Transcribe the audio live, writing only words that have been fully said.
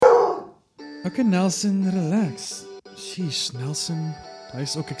Okay, Nelson, relax. Sheesh, Nelson, hy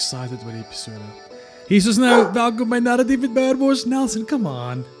is ook excited oor die episode. Hier is nou, welkom by Narrative met Bourbos. Nelson, come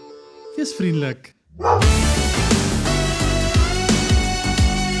on. Wees vriendelik.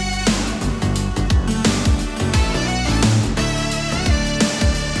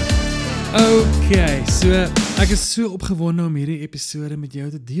 Okay, so ek is so opgewonde om hierdie episode met jou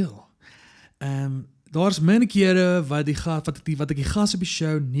te deel. Daar's min kere wat ek die gas op die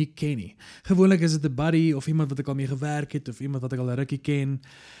show nie ken nie. Gewoonlik is dit 'n buddy of iemand wat ek al mee gewerk het of iemand wat ek al 'n rukkie ken.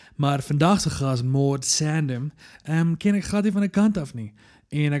 Maar vandag se gas, Maud Sandham, ken ek glad nie van 'n kant af nie.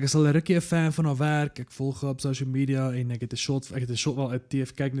 En ek is al 'n rukkie 'n fan van haar werk. Ek volg haar op social media en ek het 'n short wel 'n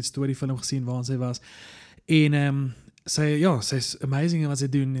TV kyk net storiefilm gesien waarin sy was. En sy's amazing in wat sy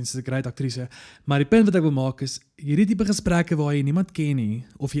doen en sy's 'n great aktrise. Maar die punt wat ek wil maak is, hierdie tipe gesprekke waar jy niemand ken nie,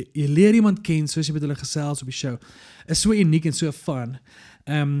 of jy leer iemand ken soos jy met hulle gesels op die show, is so uniek en so fun.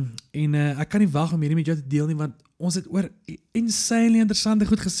 Ek kan nie wag om hierdie met jou te deel nie, want ons het oor insanely interessante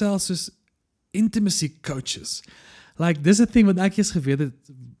goed gesels soos intimacy coaches. Like, dis 'n thing wat ek eers geweet het,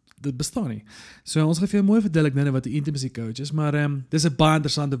 dit bestaan nie. So ons gaan vir jou mooi verduidelik nou wat 'n intimacy coach is, maar dis 'n baie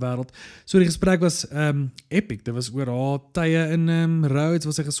interessante wêreld. So die gesprek was epic. Dit was oor haar tye in Rhodes,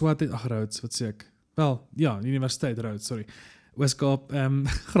 wat sy geswat het. Ag, Rhodes, wat sê ek? Wel, ja, Universiteit Rhodes, sorry. Oos-Kaap,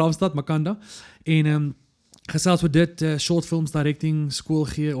 Graafstad, Makanda. En gesels oor dit, short films directing, skool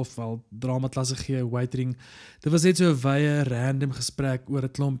gee of wel dramaklasse gee, waitering. Dit was net so 'n wye random gesprek oor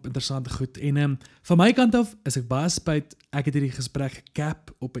 'n klomp interessante goed. En van my kant af is ek baie spyt, ek het hierdie gesprek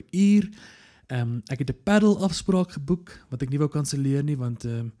gecap op 'n uur. Ek het 'n paddle afspraak geboek wat ek nie wou kanselleer nie, want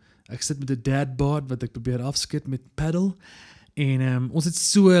ek sit met 'n dad bod wat ek probeer afskit met paddle. En ons het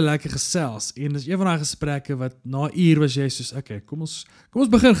so lekker gesels. En dis een van daai gesprekke wat na 'n uur was jy soos, okay, kom ons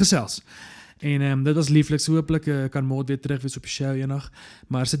begin gesels. En dit was lieflik, so hopelik kan Maud weer terug wees op die show eendag.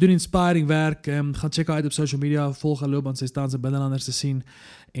 Maar sy doen inspiring werk, gaan check uit op social media, volg haar loopbaan, sy staan se binnelanders te sien.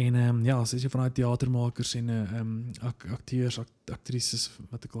 En sy is een van die theatermakers en akteurs, aktrises,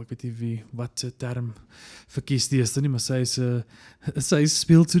 wat ek weet nie wat term verkies deesdae nie, maar sy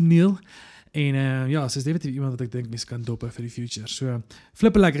speel toneel. En sy is definitief iemand wat ek dink mens kan dop vir die future. So,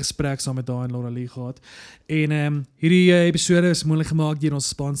 flip 'n lekker gesprek saam met haar en Laura Lee gehad. En hierdie episode is moontlik gemaak deur ons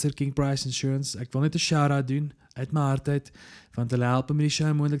sponsor King Price Insurance. Ek wil net 'n shout-out doen uit my hart uit, want hulle help om die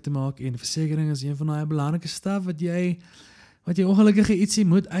show moontlik te maak en versekering is een van daai belangrike staf wat jy ongelukkige ietsie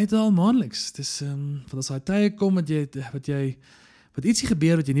moet uithaal maandeliks. Dis want as daai tye kom wat ietsie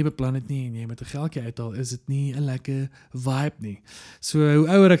gebeur wat jy nie beplan het nie en jy met 'n geldjie uithaal, is dit nie 'n lekker vibe nie. So hoe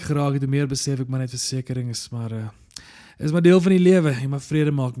ouer ek geraak het, hoe meer besef ek maar net versekering is maar deel van die lewe. Jy moet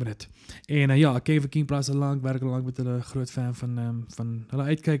vrede maak met dit. En ek ken vir King Price al lank, werk al lank met hulle, groot fan van hulle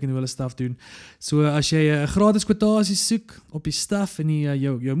uitkyk en hoe hulle staf doen. So as jy 'n gratis kwotasie soek op die staf in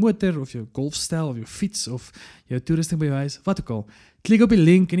jou motor of jou golfstel of jou fiets of jou toerusting by jou huis, wat ook al, klik op die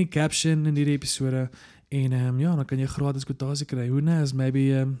link in die caption in hierdie episode. En dan kan jy gratis kwotasie kry. Who knows,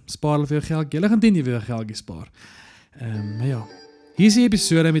 maybe spaar hulle vir jou geld. Julle gaan teen jy weer geldjie spaar. Hier is die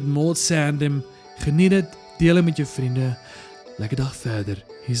episode met Maud Sandham. Geniet dit, deel dit met jou vriende. Lekker dag verder.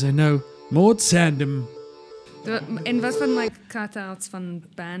 Hier is hy nou, Maud Sandham. En wat van like cutouts van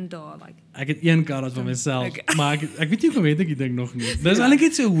band daar? Like? Ek het een cutout van myself, okay. Maar ek weet nie hoe weet ek die ding nog nie. Dis eintlik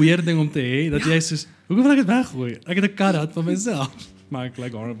net so 'n weird ding om te hê, dat jy soos, hoekom wil ek dit weggooi? Ek het 'n cutout van myself. Maar ek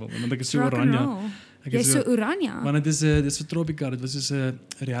like horrible, want ek is so oranje. Jy's so oranje. Want dit is vir Tropica, dit was soos 'n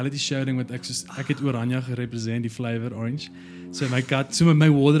reality show ding wat ek het oranje gerepresent, die flavor orange. So my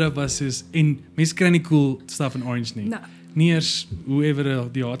wardrobe was soos, en mense kry nie cool stuff in orange nie. No. Nie eers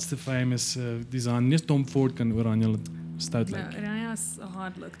whoever die hardste famous design, nie Tom Ford kan oranje stout lyk. No, oranje is a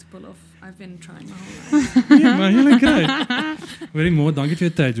hard look to pull off. I've been trying my whole life. Ja, maar jy lyk reg. Very Maud, dankie vir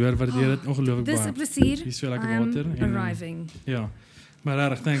jou tyd, hoor, waardeer dit ongelooflik baie. Dis 'n plesier. Hier is so lekker water. Arriving. Ja. Maar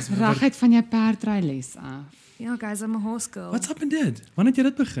reg, thanks. Reguit van jou perdryles af. Ja, guys, I'm a horse girl. What's up and did? Wanneer het jy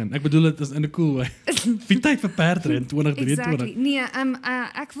dit begin? Ek bedoel dit is in 'n cool way. Wie tyd vir perdry in 2023? Exactly. Nee,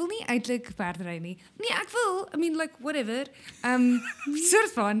 ek wil nie eintlik perdry nie. Nee, ek wil, I mean like whatever.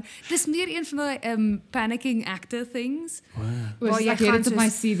 Soort van, dis meer een van die panicking actor things. Wow. Waar jy het op my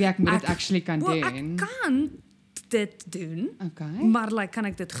CV ek moet dit actually kan doen. Ek kan dit doen. Okay. Maar like, kan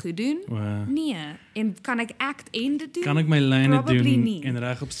ek dit goed doen? Wow. Nee. En kan ek act en dit doen? Kan ek my lyne Probably doen nie. en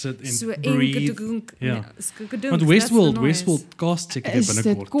regop sit en So breathe? Ja. Nee, Want Westworld cast check dit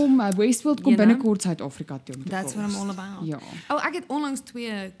binnekort. Westworld kom binnekort Suid-Afrika toe. That's what I'm all about. Ja. Ek het onlangs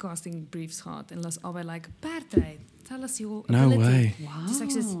 2 casting briefs gehad en hulle is albei like, "Perdry, tell us your No ability." way. Wow. Dus ek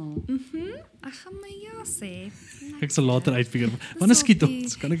sê, ek gaan my ja sê. Ek sal later uitfigure. Wanneer skiet This'll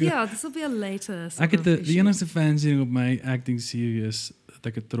ons? be- Kan ek Ja, this will be a later. Ek het die enigste fansiening op my acting series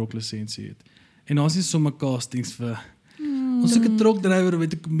dat ek 'n troklisensie het. En daar's nie sommer castings vir ons soek 'n trokdrywer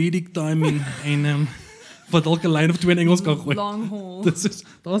met 'n comedic timing en wat dalk 'n lyn of 2 in Engels kan gooi. Long haul.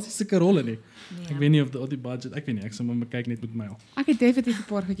 Daar's nie sulke rolle nie. Nee. Ek weet nie of die budget, ek weet nie, ek sal maar kyk net met my al. Ek het definitief 'n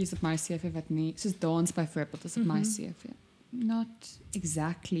paar goedjies op my CV wat nie, soos dans byvoorbeeld, is op my CV. Not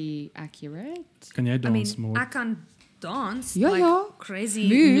exactly accurate. Kan jy I mean, dans maar? ek kan dans, Ja, like ja. crazy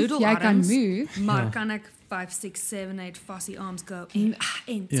Move, noodle jy kan arms, move. maar Ja. kan ek 5, 6, 7, 8 fussy arms go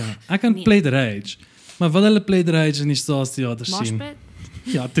en Ja, ek kan Nee. play the rage. Maar wil hulle play the rage in die Staatsteater sien? Moshpit,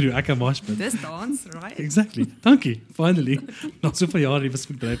 Ja, true, ek kan moshpit. dis dans, right? Exactly. Dankie. Finally. Na soveel jare die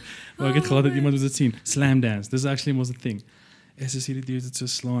beskryf. Maar ek het gehad dat iemand moet dit sien. Slam dance. This actually was a thing. Es is hierdie dude wat so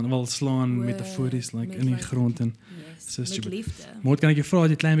slaan metafories like met in die like- grond en Yes, So met stupid. liefde. moet kan ek jou vra dat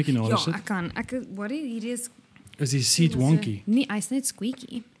jy klein bietjie nader Ja, sit? ek kan. What hierdie is Is die seat wonky? Nee, hy's net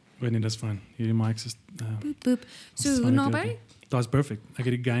squeaky. Nee, dis fyn. Hierdie mics is Boop boop. So is hoe fyn, naby? okay. Da's perfect. Ek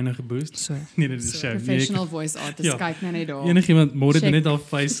het die gain nou geboost. So. Nee, dit is So, show. Nee, Professional voice artist, Ja. kyk nou net daar. Enigiemand môre het Check. net al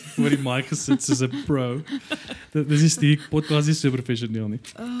face voor die mic gesit soos 'n pro. Dis is die podcast is so professioneel nie.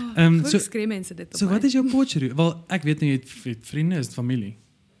 So So skree mense dit op so my. wat is jou potjie? Wel, ek weet nie jy het vriende, is dit familie?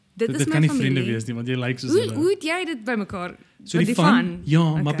 Dit is Dit my kan nie familie. vriende wees nie want jy lyk soos Hoe hulle. het jy dit bymekaar? So Wat die fun? Ja,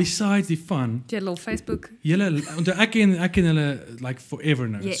 maar Okay. besides die fun, Jy het Facebook. julle onthou ek ken hulle like forever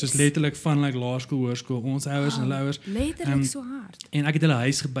nou. Yes. Soos letterlik van like laerskool, hoërskool, ons ouers en hulle ouers. Letterlik so hard. En ek het hulle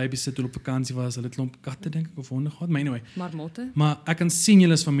huis gebabysit toe hulle op vakansie was. Hulle het klomp katte dink ek of honde gehad, maar anyway. Marmotte. Maar ek kan sien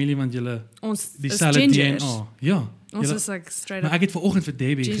julle is familie want julle Ons is dieselfde gingers. DNA. Ja. Ons Julle- is like straight Maar up ek het vanoggend vir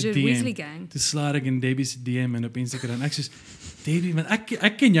Debbie Ginger Weasley gedm. gang. Toe slaar ek in Debbie se DM en op Instagram. Ek sê Debbie, want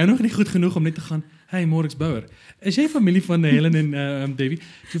ek ken jou nog nie goed genoeg om net te gaan, "Hey, Morix Bouwer. Is jy familie van Helen en Debbie?"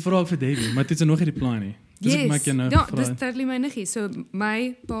 Toe vra ek vir Debbie, maar dit is nog nie reply nie. Dus ek maak jou nou ja, vra. dis totally my niggie. So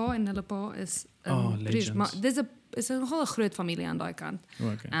my pa en hulle pa is broers, legends. maar dis 'n is nogal 'n groot familie aan daai kant.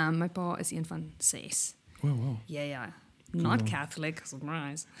 Okay. My pa is een van 6. Wow. Ja ja. Not Catholic,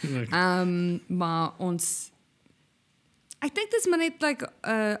 surprise. Okay. Maar ons ek dink dis maar net like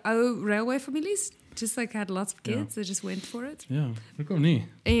ou railway families just like had lots of kids, they just went for it. Ja, hoekom nie?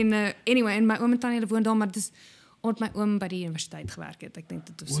 En anyway, en my oom en tannie hulle woon daar, maar dis ont my oom by die universiteit gewerk het. Ek dink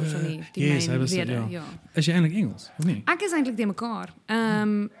dit was so van die Yes, hy main was rede, ja. ja. Is jy eintlik Engels of nie? Ek is eintlik te mekaar.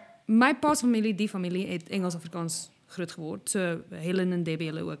 My pa se familie, die familie het Engels Afrikaans groot geword. So Helen en Debbie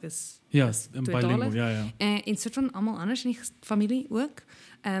hulle ook is Ja, is in tweetalig. bilingual, ja. En soort van almal anders in die familie ook.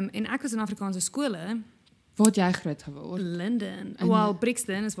 En ek was in Afrikaanse skole. Waar het jy groot geword? Linden. En- Well,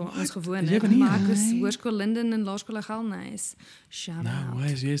 Brixton is waar ons gewoon Jy het. van hier? Maar ek was Nee. hoërskool Linden en laerskool Gelnys. Shout Nou,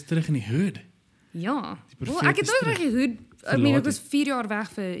 out. jy is terug in die hood. Ja. Die Well, ek het profeet nooit is reg gehoed. I Verlaat mean, ek het. was 4 jaar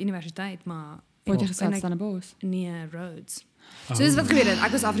weg vir universiteit, maar Waar het jy en gesat ek- staan 'n bos? nee, Rhodes. Oh. So dis wat gebeur het.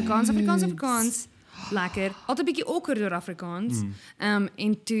 Ek was Afrikaans. Lekker. Altyd bietjie awkward oor Afrikaans.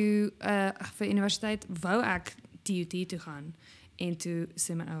 En toe vir universiteit wou ek TUT toe gaan. En toe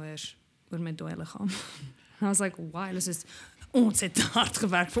sê my ouers oor my dooie liggaam. I was like, why? Ons het te hard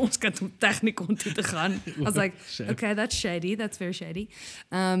gewerk vir ons kind om technikon toe te gaan. I was like, Shame. okay, that's shady. That's very shady.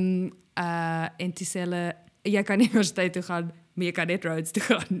 En toe sê hulle, jy kan nie universiteit toe gaan, maar jy kan net Rhodes toe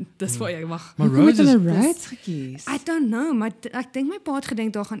gaan. Dis waar jy mag. Maar Hoekom het Rhodes hulle is Rhodes gekies? I don't know, maar ek dink my pa het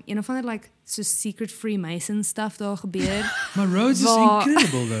gedink daar gaan een of ander like so secret Freemason stuff daar gebeur. Maar Rhodes is Waar-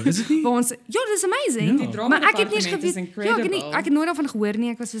 incredible though, is it nie? Waar ons ja, dis amazing. Ja. Die drama Maar ek het nie eens department is geweet. Ja, incredible. ek het nooit daarvan gehoor nie.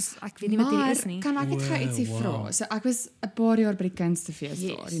 Ek was soos ek weet nie wat dit is nie. kan ek net gou ietsie Wow. vra? So ek was 'n paar jaar by die Kunstefees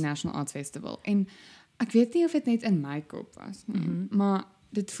Yes. daar, die National Arts Festival. En ek weet nie of dit net in my kop was nie, maar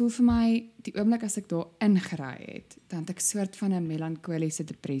dit voel vir my die oomblik as ek daar ingery het, dan het ek soort van 'n melankoliese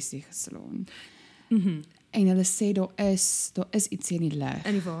depressie geslaan. En hulle sê daar is iets in die lug.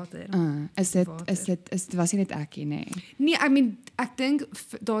 In die water. Dit was nie net ek nie, nee. Nee, I mean, ek dink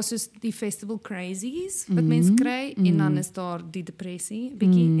daar's soos die festival crazies wat mense kry en dan is daar die depressie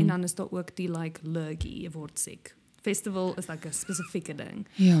bietjie en dan is daar ook die like lurgy, jy word siek. Festival is like 'n spesifieke ding.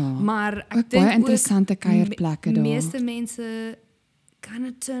 Ja. Maar ek Ook dink baie interessante kuierplekke daar. Meeste mense kind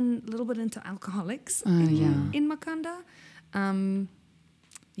of turn a little bit into alcoholics ja. in Makanda.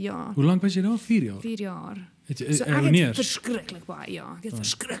 Ja, Hoe lank was jy daar? 4 jaar. 4 jaar. Het jy So ek het wanneer? verskriklik baie, ja, ek het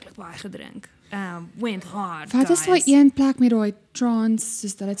verskriklik baie gedrink. Went hard, Wat is guys. daai een plek met daai trance,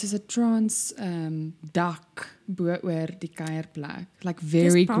 soos dat dit soos 'n trance dak bo oor die kuierplek. Like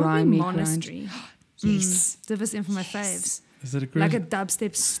very Dis probably grimy monastery. Yes. Dit was een van my faves. Is dit 'n Like crazy? a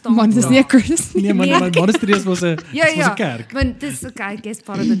dubstep stomp. Man, dis nie 'n Chris nie. Nee, maar Nee. my monastery was 'n Ja, was 'n ja. kerk. Want dis okay, I guess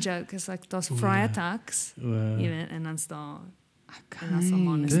part of the joke is like daar's friar tucks, O, you know, en dan staan en dan Okay. staan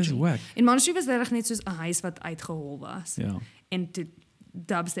monastery. Dis wack. En monastery was regtig net soos 'n huis wat uitgehol was. Ja. En toe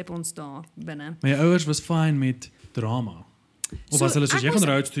dubstep ons daar binne. Maar jou ouers was fine met drama. Of So, was hulle soos, ek jy gaan moes-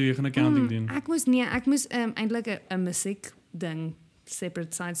 routes toe, jy gaan accounting doen? Ek moes eintlik 'n musiek ding,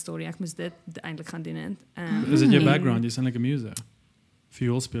 separate side story, ek moes dit eintlik gaan doen het. Is dit jou en- background? Jy sound like 'n muse.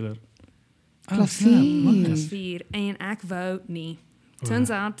 Vioolspeler. Klavier. Klavier en ek wou nie. Turns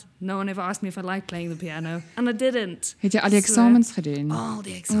out, no one ever asked me if I liked playing the piano, and I didn't. Het jy al die eksamens gedoen? Al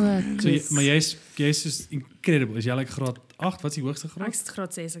die examens. So, maar jy's soos incredible. Is jy like graad 8? Wat is die hoogste Ek graad? het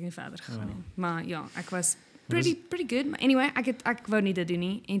graad 6 ek het verder gegaan nie. Maar ja, ek was Wat pretty good. Maar anyway, ek wou nie dit doen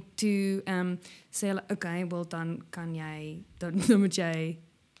nie. En toe sê hulle, okay, well dan kan jy dan moet jy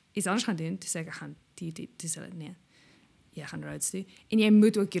iets anders gaan doen. Toe sê ek gaan toe sê hulle nee. Jy gaan Rhodes toe en jy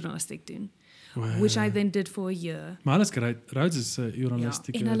moet ook journalistiek doen. Which I then did for a year. Maar alles great. Rhodes is Ja,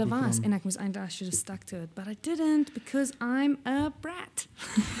 journalistieke en hulle was program. en ek moes eintlik I should have stuck to it, but I didn't because I'm a brat.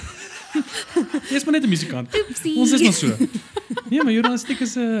 Jy is maar net 'n musikant. Oepsie. Ons is maar so. Nee, maar journalistiek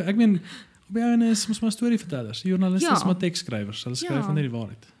is ek meen op die ouene is mos maar storievertellers. Joernaliste Ja. is maar teksskrywers. Hulle skryf Ja. net die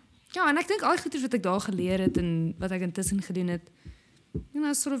waarheid. Ja, en ek dink al die goeie wat ek daar geleer het en wat ek intussen gedoen het,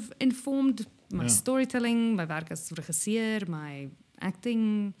 sort of informed my Ja. storytelling, my werk as regisseur, my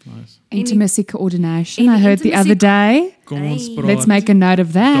acting. Nice. Intimacy coordination, En I heard the intimacy other day. Kom ons Hey. praat. Let's make a note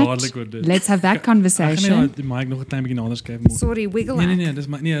of dadelik that. oor dit. Let's have that Ek gaan conversation. die mic nog 'n klein bietjie nader skuif moet. Sorry, wiggle Nee,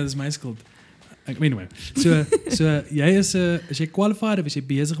 dis my skuld. Ek meen nou. So jy is jy qualified of is jy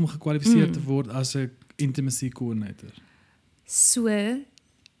besig om gekwalifiseer te word as 'n intimacy coordinator? So,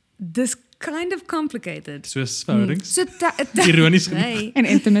 dis kind of complicated. Soos verhoudings. So Ironies genoeg. Nee. En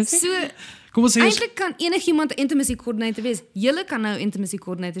intimacy. So Kom ons sê ons eintlik kan enigiemand 'n intimacy coordinator wees. Julle kan nou intimacy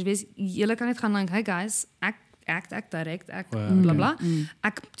coördinators wees. Julle kan net gaan like, hey guys, ek direct, ek Wow, bla bla.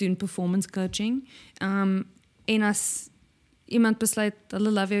 Ek doen performance coaching. En as iemand besluit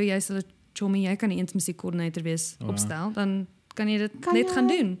hulle love jou, jy's hulle chommy, jy kan 'n intimacy coordinator wees opstel, dan kan jy dit net gaan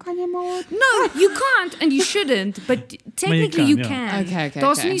doen. Kan jy maar? No, you can't and you shouldn't, but technically you kan, can. ja. Okay.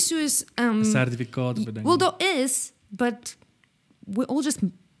 Daar's nie soos 'n sertifikaat of 'n ding. well there is, but we're all just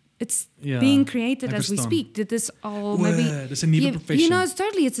it's Ja, being created ek as we verstaan. speak. Dit is al Wow, maybe dis 'n nuwe you profession. know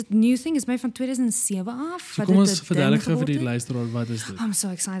it's a new thing. It's made van 2007 af. So wat kom dit ons 'n verduidelik ding gou vir die geword het. luisteraar wat is dit? I'm so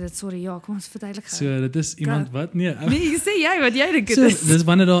excited. Sorry, ja, kom ons verduidelik gou. So dit is iemand wat nee, Nee, sê jy wat jy dink dit so, is. dis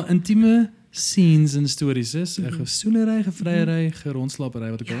wanneer daar intieme scenes en stories is, 'n gesoenery, gevryery, gerondslapery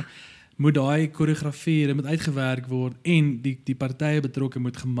wat ook al. Moet daai koreografie, dit moet uitgewerk word en die partye betrokke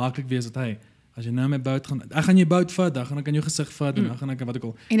moet gemaklik wees dat hy as jy nou met bout gaan, ek gaan jou bout vat, dan gaan ek aan jou gesig vat en dan gaan ek wat ook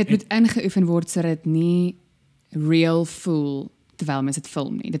al. En dit moet ingeoefen word sodat dit nie real voel terwyl mens dit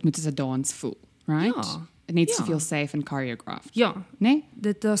film nie. Dit moet as 'n dans voel, right? Ja. It needs to Ja. feel safe and choreographed. Ja, Nee?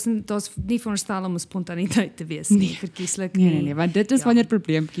 daar's nie veronderstel om spontaniteit te wees nie, verkieslik nie. Nee, want dit is Ja. wanneer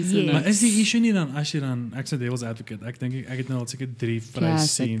probleempies Yes. is. Maar is die issue nie dan as jy dan ek sê devil's advocate. Ek dink ek het nou al seker 3 vrye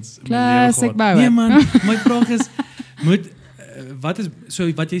Classic. scenes in my lewe Classic gehad. Bouwer. Nee man, my vraag is moet wat is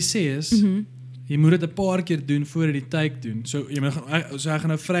so wat jy sê is jy moet dit 'n paar keer doen voor jy die take doen. So jy moet so ek gaan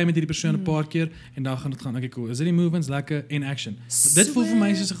nou vry met hierdie persoon 'n paar keer en dan gaan dit gaan okay cool. Is dit die movements lekker in action? Dit voel vir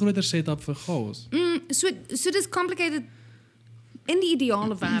my soos 'n groter setup vir chaos. So dis complicated. In die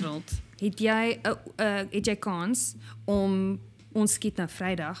ideale wêreld het jy kans om ons skiet nou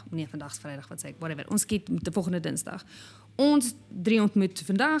Vrydag, nee vandag's Vrydag wat sê ek, whatever. Ons skiet die volgende Dinsdag. Ons 3 ontmoet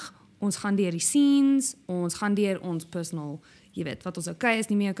vandag. Ons gaan deur die scenes, ons gaan deur ons personal, jy weet, wat ons okay is,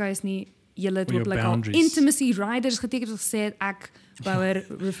 nie meer okay is nie. Julle het Or your hopelik al boundaries. intimacy riders geteken wat gesê het ek Bouwer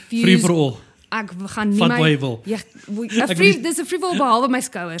refuse. Free for all. Ek gaan nie Vat my waar jy wil. Ja, Ek dis 'n free for all behalwe my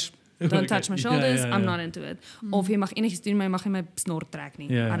skouers. Don't Okay, touch my ja, shoulders. ja, ja. I'm not into it. Of jy mag enigiets doen, maar jy mag nie my snor trek nie.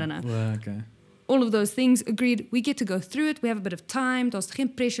 Ja. I don't know. Well, okay. All of those things agreed. We get to go through it. We have a bit of time. Daar's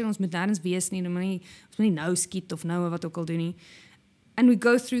geen pressure. Ons moet nêrens wees nie. Ons moet nie nou skiet of nou wat ook al doen nie. And we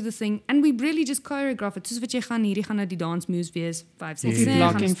go through the thing and we really just choreograph it. Soos wat jy gaan hierdie gaan nou die dance moves wees 5 6 Die 7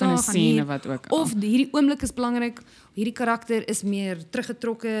 blocking van 'n scene wat ook al. of hierdie oomblik is belangrik. Hierdie karakter is meer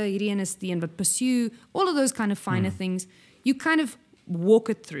teruggetrokke. Hierdie een is die een wat pursue. All of those kind of finer things. You kind of walk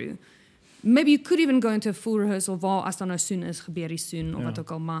it through. Maybe you could even go into a full rehearsal waar as dan nou soon is, gebeur die soon of Ja. wat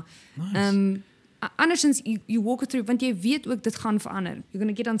ook al, maar Nice. andersins you walk it through want jy weet ook dit gaan verander. You're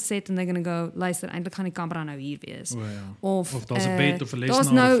going to get on set and they're going to go, luister, eintlik gaan die kamera nou hier wees. O ja. Of daar's 'n bed of 'n daar's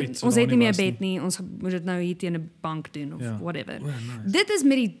lesenaar nou, of iets wat ons daar het nie nie meer was bed nie, ons moet dit nou hier teen 'n bank doen of Ja. whatever. O, nice. Dit is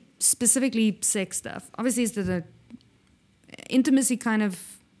met die specifically sex stuff. Obviously is dit 'n intimacy kind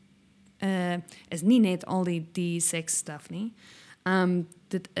of is nie net al die sex stuff nie.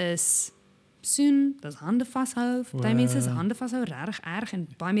 Dit is soon, dis hande vashou. Party mense is hande vashou regtig erg en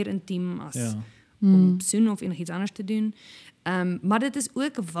baie meer intiem as Ja. om soon of enigiets anders te doen. Maar dit is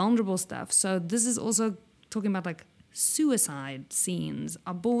ook vulnerable stuff. So this is also talking about like suicide scenes,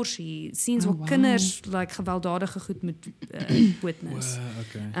 aborsie, scenes waar wow. kinders like gewelddadige goed moet witness.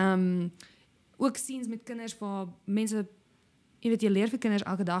 Okay. Ook scenes met kinders waar mense jy weet, jy leer vir kinders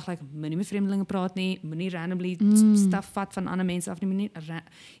elke dag like moenie met vreemdelinge praat nie, moenie randomly stuff vat van ander mense af nie, moenie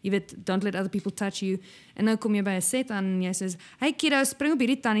jy weet, don't let other people touch you. En nou kom jy by 'n set aan en jy sê, "Hey kiddo, spring op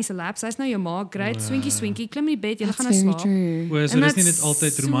hierdie tannie se lap. Sy's nou jou ma, great, swinkie, klim in die bed, julle gaan nou slaap." So dis nie net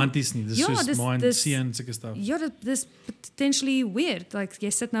altyd so- romanties nie. Dis Ja, soos dis- mind dis- seën sulke stuff. Ja, dis potentially weird. Like jy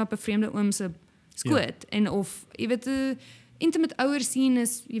sit nou op 'n vreemde oom se skoot en of jy weet 'n intimate ouer sien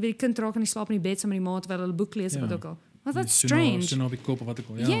is jy weet die kind raak in die slaap in die bed saam met die ma terwyl hulle boek lees of wat ook al. Maar that's strange. So nou op die kop of wat ook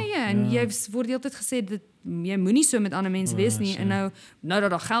al. Ja, en jy word die hele tyd gesê dat jy moenie so met ander mense wees nie en nou dat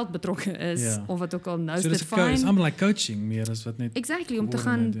daar geld betrokke is of wat ook al, nou is So dit dis coach, fyn. I'm like coaching meer as wat net Exactly, om te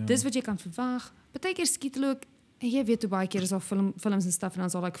geworden gaan, het, dis wat jy kan verwag. Partykeer skiet hulle ook, en jy weet hoe baie keer is daar films en stuff en dan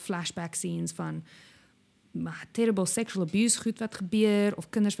is daar like flashback scenes van terrible sexual abuse goed wat gebeur of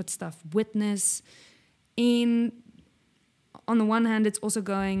kinders wat stuff witness. En on the one hand it's also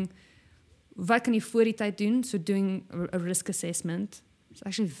going, wat kan jy voor die tyd doen? So doing a risk assessment. It's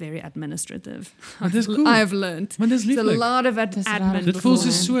actually very administrative. Maar dis cool. I've learned. Maar dis It's a lieflik. lot of Dis admin. rarig. Dit voel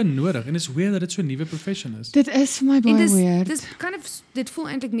beforehand. so nodig en is weird dat dit so 'n nuwe profession is. Dit is vir my En baie weird. dis kind of, dit voel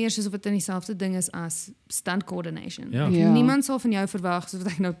eintlik meer soos of dit in dieselfde ding is as stunt coordination. Ja. Like, Ja. niemand sal van jou verwag, soos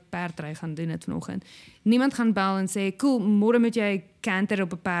wat ek nou perdry gaan doen het vanoggend. Niemand gaan bel en sê, "Cool, môre moet jy canter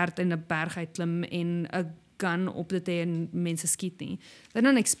op 'n perd en 'n berg uit klim en 'n gun op dit hê en mense skiet nie." They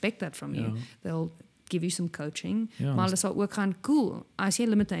don't expect that from you. Ja. They'll give you some coaching. Ja, Maar hulle sal ook gaan, "Cool, as jy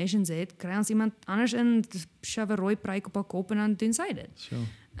limitations het, kry ons iemand anders in, shove 'n rooi pruik op haar kop en dan doen sy dit." So.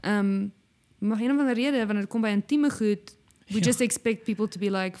 Maar een of ander rede, wanneer dit kom by intieme goed, we Ja. just expect people to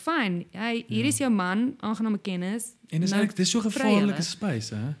be like, fine, hier is jou man, aangename kennis. En dis nou eintlik dis so vry gevaarlike hulle.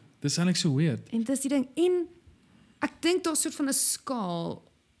 space, hè? Dis eintlik so weird. En dis die ding. En ek dink daar's 'n soort van 'n skaal.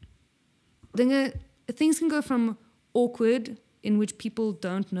 Things can go from awkward, in which people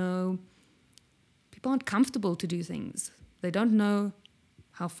don't know, people aren't comfortable to do things. They don't know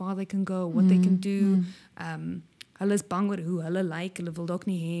how far they can go, what they can do. Hulle is bang oor hoe hulle lyk. Hulle wil dalk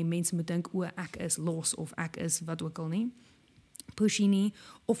nie hê mense moet dink, o, ek is los of ek is wat ook al nie. Pushy nie.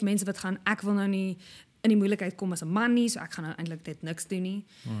 Of mense wat gaan, ek wil nou nie in die moeilikheid kom as 'n man nie, so ek gaan nou eintlik net niks doen nie.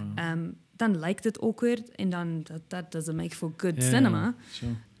 Dan lyk dit awkward en dan that doesn't make for good cinema. So.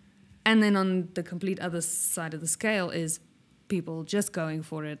 And then on the complete other side of the scale is people just going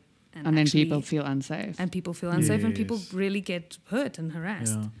for it. And then actually- people feel unsafe. And people feel unsafe and people Yes. really get hurt and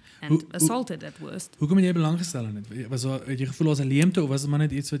harassed. Ja. And Hoe- assaulted at worst. Hoekom het jy belang gestel in dit? Het jy gevoel as 'n leemte of was dit maar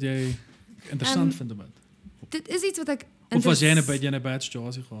net iets wat jy interessant vind about? Dit is iets wat ek Of was jy in 'n bad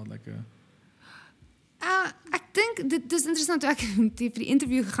situasie gehad like ek dink dit is interessant toe ek vir die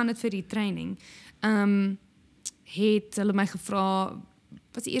interview gegaan het vir die training. Het hulle my gevra,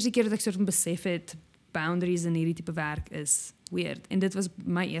 was die eerste keer dat ek soort van besef het boundaries in hierdie tipe werk is weird. En dit was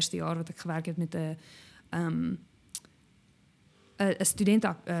my eerste jaar wat ek gewerk het met 'n student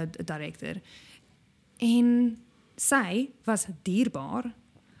director. En sy was dierbaar,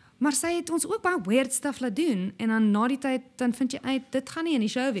 maar sy het ons ook baie weird stuff laat doen en dan na die tyd dan vind jy uit dit gaan nie in die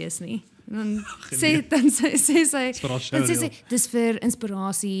show wees nie. En dan sê sy vir haar dan sê sy showreel. dis vir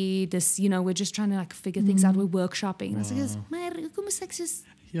inspirasie, dis we're just trying to like figure things out, we're workshopping. En dan sê ek, maar hoekom moet ek soos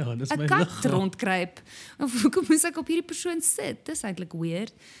Ja, dis 'n my kat liggaam. rondkruip? Of hoekom moet ek op hierdie persoon sit? Dis eintlik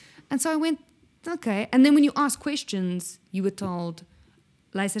weird. And so I went, okay. And then when you ask questions, you were told,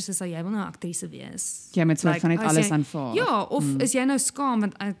 luister sy jy wil nou 'n aktrise wees. Jy moet soort van net as alles jy- aanvaar. Ja, of is jy nou skaam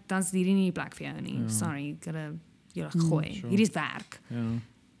want dan is hierdie nie die plek vir jou nie. Sorry, ek het jy gooi. sure. Hierdie is werk. Ja.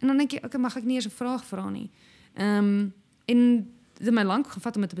 En dan denk je, okay, mag ik niet eens een vraag vra nie. En het het my lank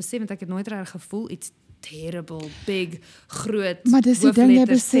gevat om het te beseffen, want ek het nooit reg gevoel iets terrible, big, groot. Maar dis die ding, jy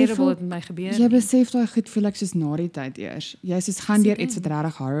hoofletters, besef terrible ook- het met my gebeur. Jy besef daai goed voel ek soos na die tyd eers. Jy soos gaan Dis deur die iets wat ding.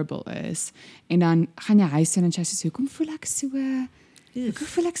 regtig horrible is en dan gaan jy huis toe en jy sê hoekom voel ek so hoekom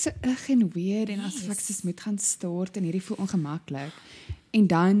voel ek so en weird en asof ek soos moet gaan stort en hierdie voel ongemaklik. En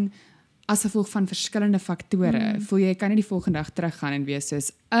dan as gevolg van verskillende faktore, voel jy kan nie die volgende dag teruggaan en wees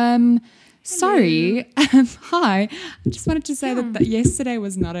soos sorry, hi, I just wanted to say that yesterday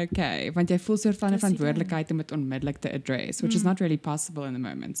was not okay. Want jy voel soort van 'n Dis die ding. verantwoordelikheid om dit onmiddellik te address, which is not really possible in the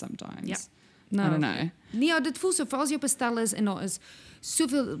moment sometimes. Ja. I don't know. Nee, ja, dit voel so, veral as jy op 'n stel is en daar is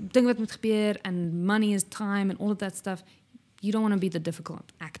soveel dinge wat moet gebeur and money is time and all of that stuff. You don't want to be the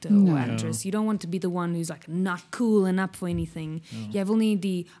difficult actor No. or actress. You don't want to be the one who's like not cool and up for anything. Jy wil nie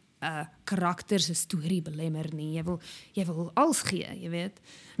die karakter se storie belemmer nie. Jy wil alles gee, jy weet.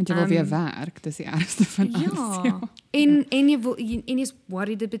 Want jy wil weer werk, dis die ergste van alles. Ja. En jy wil en jy's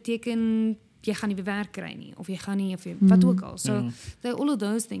worried dit beteken jy gaan nie weer werk kry nie of jy gaan nie of jy, wat ook al. So all of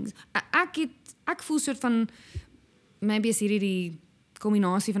those things. Ek voel soort van maybe is hierdie die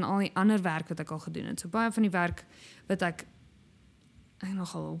kombinasie van al die ander werk wat ek al gedoen het. So baie van die werk wat ek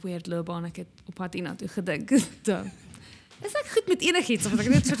nogal 'n weird loopbaan ek het op pad hiernatoe gedink. Is ek goed met enigiets of ek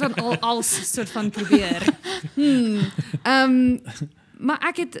net soort van als soort van probeer. Maar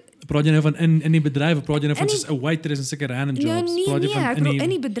ek het Praat jy nou van in die bedryf of praat jy nou van soos 'n waitress en sulke random jobs? Praat jy van ek bedoel in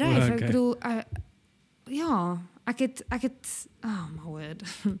die bedryf. Okay. Ek bedoel ja, ek het oh my word.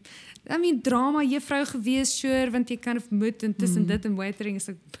 I mean drama juffrou gewees, sure, want jy kan of moet en tussen dit en waitering is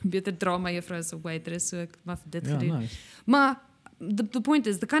ek beter drama juffrou as 'n waitress, so ek maar vir dit gedoen. Nice. Maar the point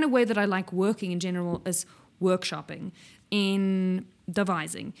is, the kind of way that I like working in general is workshopping en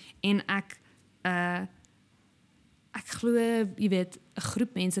devising. En ek glo, jy weet, 'n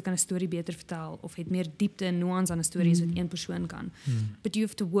groep mense kan 'n storie beter vertel of het meer diepte en nuance aan 'n storie as wat een persoon kan. But you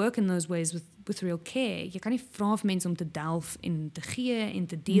have to work in those ways with real care. Jy kan nie vra vir mense om te delf en te gee en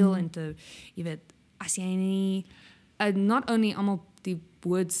te deel en te, jy weet, as jy nie not only almal die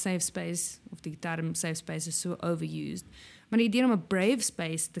word safe space of die term safe space is so overused, maar die idee om 'n brave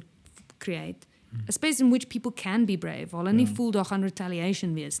space te create, a space in which people can be brave, waar hulle nie voel daar gaan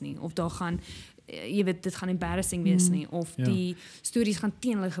retaliation wees nie, of daar gaan, jy weet, dit gaan embarrassing wees nie, of die stories gaan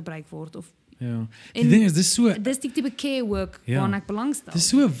teen hulle gebruik word, of Ja. Die ding is, dis die tipe care work waarna ek belangstel. Dis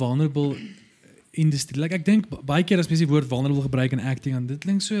so 'n vulnerable industrie. Like, ek dink baie keer as mense die woord vulnerable gebruik in acting, en dit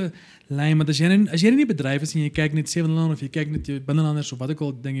klink so lame, want as jy in die bedryf is en jy kyk net Sevenland of jy kyk net jou binnelanders of wat ook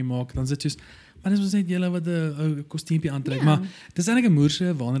al ding jy maak, dan is dit soos, maar dis ons net julle wat 'n kostuumpie aantrek, maar dis eintlik 'n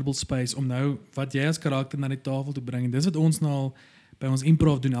moerse vulnerable space om nou wat jy as karakter na die tafel toe bring, en dis wat ons nou al by ons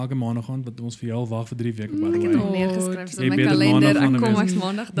improv doen elke maandag aan, wat ons vir jou al wag vir 3 weke, by the Ek way. het hom neergeskryf so Jy in my weet dit kalender, maandag ek kom gaan ek's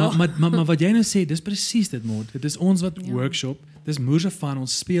maandag dag. Maar wat jy nou sê, dis presies dit, Maud. Dit is ons wat workshop, dis moerse van,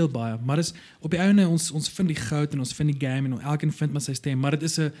 ons speel baie, maar dis op die einde, ons vind die goud en ons vind die game en elkeen vind maar sy stem, maar dit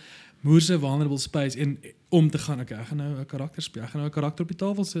is 'n moerse vulnerable space en om te gaan, okay, ek gaan nou 'n karakter speel, ek gaan nou 'n karakter op die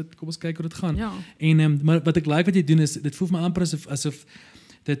tafel sit, kom ons kyk hoe dit gaan. Ja. En maar wat ek like wat jy doen is, dit voel vir my amper asof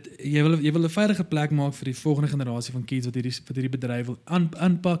dit jy wil 'n veilige plek maak vir die volgende generasie van kids wat hierdie bedryf wil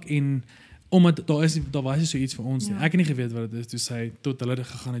aanpak, en omdat daar was so iets vir ons nie. Ek het nie geweet wat dit is toe sy tot hulle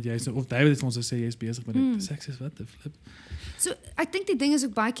gegaan het, jy of David het vir ons gesê jy is besig met dit. Seks is wat, flip. So ek dink die ding is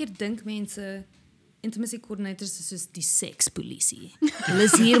ook baie keer dink mense intimacy coordinators is soos die sekspolisie. Hulle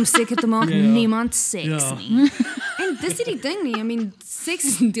is hier om seker te maak niemand seks nie. En dis nie die ding nie. I mean, seks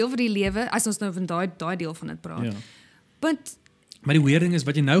is 'n deel van die lewe as ons nou van daai deel van dit praat. Ja. But Maar die weird ding is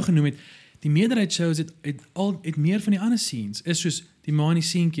wat jy nou genoem het, die meerderheid shows het meer van die ander scenes. Is soos die ma en die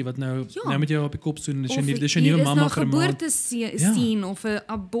seentjie wat nou met jou op die kop stoen en dis jou nuwe mamma vir 'n maand. Of 'n geboortescene of 'n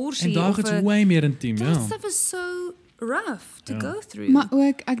aborsie En daar is way meer intiem, That stuff is so rough to go through. Maar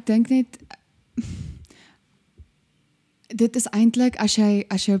ook, ek dink net dit is eintlik as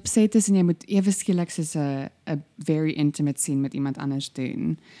jy op set is en jy moet ewe skielik soos 'n very intimate scene met iemand anders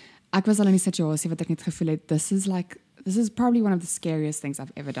doen. Ek was al in die situasie wat ek net gevoel het this is probably one of the scariest things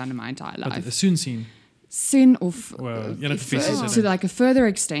I've ever done in my entire life. A soon scene. Sin of to like a further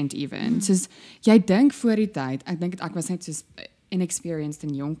extent even. Soos jy dink voor die tyd, ek dink ek was net soos inexperienced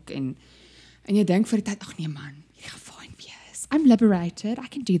en jonk en jy dink voor die tyd, ag nee man, jy gaan fine wees. I'm liberated, I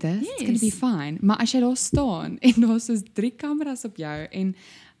can do this, it's going to be fine. Maar as jy daar staan en daar's soos 3 kameras op jou en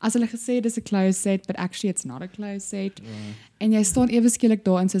as hulle gesê dis 'n closed set, but actually it's not a closed set. En jy staan ewe skielik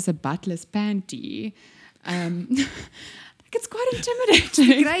daar in soos 'n butler's panty. It's quite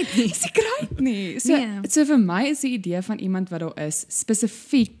intimidating. Dis great nie. So vir my is die idee van iemand wat daar is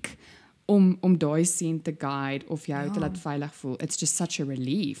spesifiek om daai scene te guide of jou te laat veilig voel. It's just such a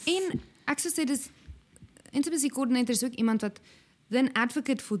relief. En ek sou sê dis intimacy coordinator is ook iemand wat then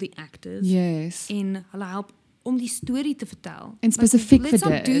advocate for the actors. Yes. En hulle help om die storie te vertel. En spesifiek vir dit. Let's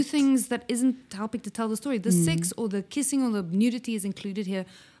not do dit. things that isn't helping to tell the story. The sex or the kissing or the nudity is included here,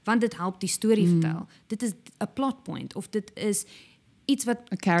 want dit help die storie vertel. Dit is 'n plot point of dit is iets wat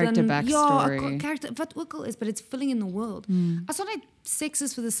a character backstory. Ja, 'n character wat ook al is, but it's filling in the world. As dit net sex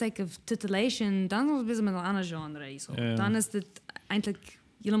is for the sake of titillation, dan is dit met 'n ander genre hierso. Dan is dit eintlik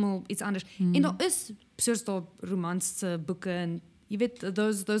heeltemal iets anders. En daar is soos daar romanse boeke en jy weet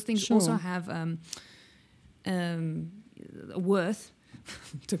those things also have worth.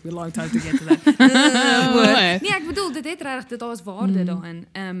 Took me a long time to get to that. Nee, ek bedoel, dit het regtig, daar is waarde daarin.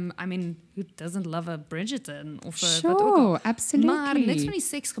 I mean, who doesn't love a Bridgerton of wat ook al. Absolutely. Maar niks van die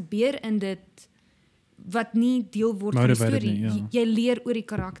seks gebeur in dit wat nie deel word van die storie. Jy leer oor die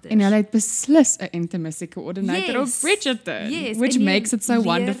karakters. En hulle het beslis 'n intimacy coordinator op Bridgerton, which makes it so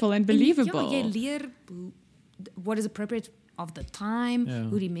wonderful and believable. Ja, jy leer what is appropriate of the time, Ja.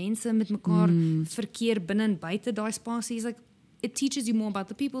 hoe die mense met mekaar verkeer binne en buite daai spasies. Like, it teaches you more about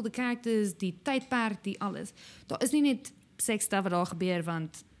the people, the characters, die tydperk, die alles. Daar is nie net seks stuff wat daar gebeur,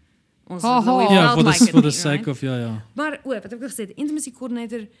 want ons Ha, ha. we Ja, felt like it for the nie, sake right? of, ja. Maar, wat heb ek gesê, intimacy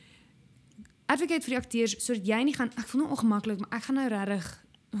coordinator, advocate vir die akteurs, sodat jy nie gaan, ek voel nou ongemaklik, maar ek gaan nou regtig,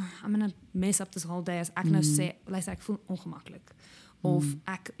 I'm gonna mess up this whole day as ek nou sê, luister, ek voel ongemaklik. Of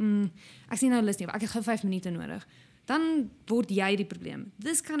ek sien nou lus nie, ek het gou 5 minute nodig. Dan word jy die probleem.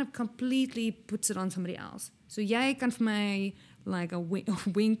 This kind of completely puts it on somebody else. So jy kan vir my like a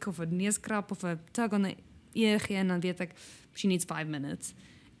wink of 'n neuskrap of 'n tug on the ear gee en dan weet ek she needs 5 minutes.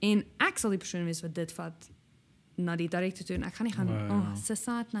 En ek sal die persoon wees wat dit vat na die director toe en ek gaan nie gaan sy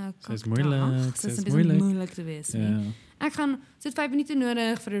saad nou Sy's moeilik, sy's sy's moeilik moeilik te wees. Ja. Ek gaan sit 5 minute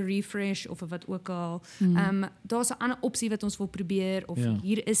nodig vir 'n refresh of wat ook al. Daar's 'n ander opsie wat ons wil probeer of Ja.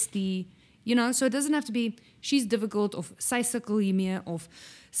 hier is die so it doesn't have to be she's difficult of sy sukkel hiermee of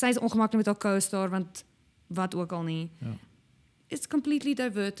sy's ongemaklik met haar co-star want wat ook al nie. Ja. It's completely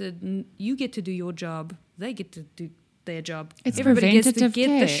diverted. You get to do your job. They get to do their job. It's Everybody gets to preventative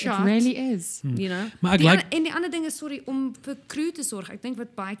get the care. shot. It really is. You know? Maar ek Die like- en die ander ding is, sorry, om vir crew te sorg. Ek dink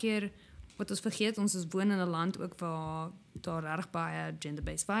wat baie keer, wat ons vergeet, ons is woon in 'n land ook waar daar regtig baie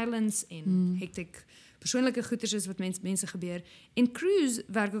gender-based violence en hectic persoonlike goeters is wat mense gebeur. En crews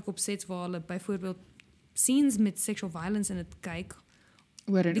werk ook op sets waar hulle byvoorbeeld scenes met sexual violence in dit kyk.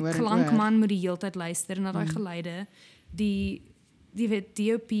 Oor en Die oor en oor. klankman moet die hele tyd luister na daai geluide. Die weet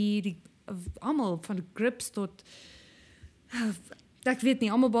DOP, die almal van die grips tot ek weet nie,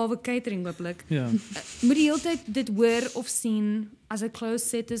 almal behalwe catering hopelik. Ja. Moet die hele tyd dit hoor of sien as 'n closed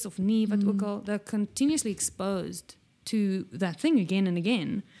set is of nie, wat ook al, they're continuously exposed to that thing again and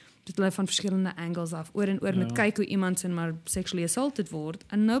again. Dit hulle van verskillende angles af oor en oor met kyk hoe iemand sin maar sexually assaulted word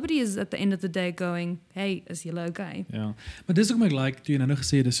and nobody is at the end of the day going, hey, is julle okay? Ja, maar dis ook my like toe jy nou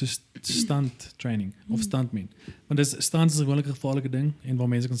gesê dis so stunt training of stuntmen. Want dis stunts is 'n gewoonlik gevaarlike ding en waar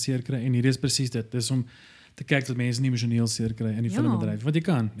mense kan seer kry en hierdie is presies dit. Dis om te kyk dat mense nie emosioneel seer kry in die Ja. filmbedryf. Wat jy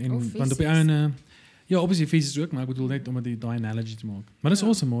kan en Of want op die fisies. einde ja, obviously fisies ook, maar ek bedoel net om die daai analogy te maak. Maar dis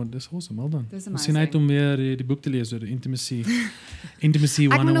awesome, man. Dis awesome. Well done. Dis Ons sien uit amazing. om weer die boek te lees oor Intimacy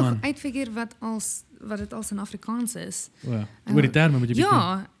 101. Ek moet nog uitfigure wat dit als in Afrikaans is. Ja. Oor die terme moet jy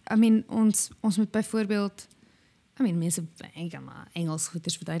Ja, I mean ons moet byvoorbeeld mense dink maar Engels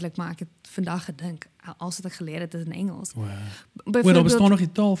goeders verduidelik, maar ek het vandag gedink als wat ek geleer het is in Engels. Wow. Wel, daar bestaan nog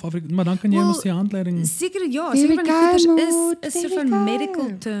die taal of Afrika, maar dan kan jy Wel, mos die handleiding Seker ja, There seker we van die go, goeders Maud, is there so we van go.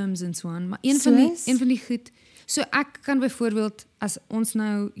 medical terms en so aan, maar een Soos? van die goed. So ek kan byvoorbeeld as ons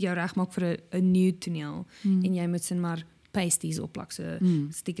nou jou regmaak vir 'n nude toneel en jy moet sin maar pasties opplak, so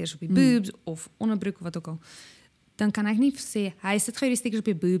stickers op die boobs of onderbroek of wat ook al. Dan kan ek nie sê hy sit gou die stickers op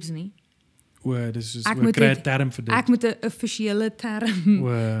jou boobs nie. dis soos Ek oor moet kry 'n dit- term vir dit. Ek moet 'n offisiële term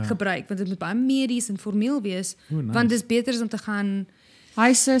O, gebruik want dit moet baie medies en formeel wees, nice. want dis beter as om te gaan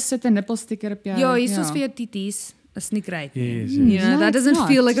Hy sit 'n nippelsticker op jou. ja, hier is vir jou titties. Is nie great nie. Yes, You know, No, that it's doesn't not.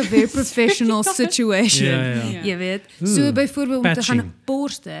 feel like a very professional situation. Ja. Jy weet. Ooh, So byvoorbeeld om te gaan patching.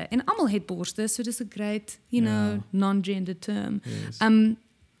 borste en almal het borste, so dis 'n great, you know, Ja. non-gender term. Yes.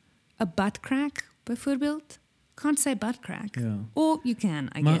 A butt crack byvoorbeeld. Can't say butt crack. Ja. Or you can,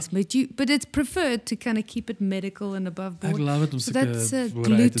 I Maar- guess, but it's preferred to kind of keep it medical and above Ek board. love it om So sulke that's a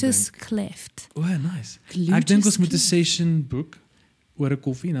woorde uit te gluteus dink. cleft. O, nice. Gluteus Ek dink ons moet 'n cleft. session boek oor 'n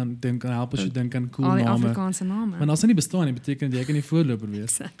koffie en dan dink kan help as jy dink aan cool Al die name. Afrikaanse name. Want as dit nie bestaan nie, beteken dit jy kan nie voorloper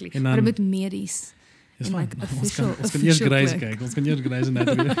wees. Exactly. En Maar dan- dit moet medies. Dis En fyn. like Ons kan official- eers official grys plek. kyk. Ons kan eers grys en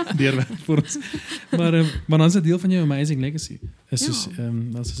net deur vir ons. Maar dan is dit deel van jou amazing legacy. Is Ja. soos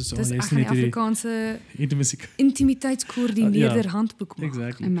dat is so Dis jy ek sien gaan die net hierdie Afrikaanse intimacy. intimiteitskoördineerder handboek maak.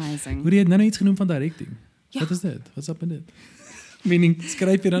 Exactly. Amazing. Hoe jy het nou iets genoem van directing. Ja. Wat is dit? What's up met dit? Meaning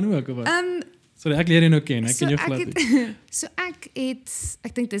skryf jy dan ook of wat? Sorry, ek leer jou nou ken. Ek ken jou glad nie. So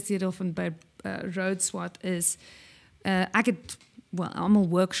ek dink dis die deel van by Road SWAT is ek het almal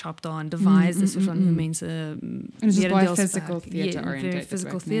workshop daar en devise is van hoe mense En dit is baie meerendeels physical werk. theatre Yeah, oriented very as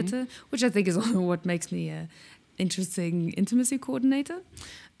physical well, nee? theatre, which I think is also what makes me a interesting intimacy coordinator.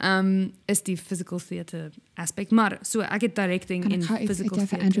 Is die physical theatre aspect. Maar so ek het directing Kan in ek gou iets physical uit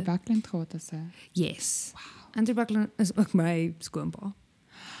vir Andrew theatre. Buckland gehad as 'n Yes. Wow. Andrew Buckland is ook my skoonpa.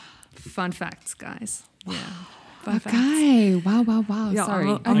 Fun facts, guys. Yeah. Fun facts. Okay, wow. Ja, Sorry.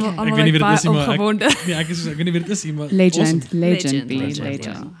 almal Okay. Ek weet nie wie dit is nie, maar opgewonde. Nee, ek weet nie wie dit is nie, maar Legend, awesome. legend, be Legend, legend.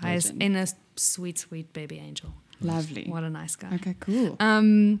 ja. Hy is legend. en 'n sweet baby angel. Lovely. What a nice guy. Okay, cool.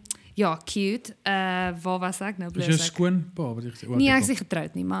 Ja, cute. Waar was ek nou? Is Bloos jou ek. skoonpa wat jy gesê? Nee, ek is nie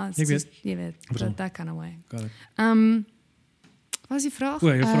getroud nie, maar Ek weet. jy weet, Verstaan. that kind of way. Got it. Wat was die vraag? O,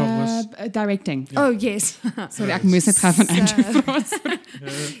 jou vraag was Directing. Oh, yes. Sorry, ek moes net gou van Andrew vra.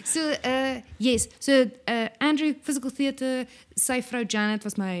 So, yes. So, Andrew, physical theatre, sy vrou Janet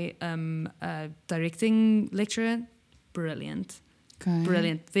was my directing lecturer. Brilliant. Okay.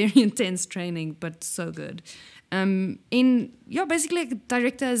 Brilliant. Very intense training, but so good. En ja, basically ek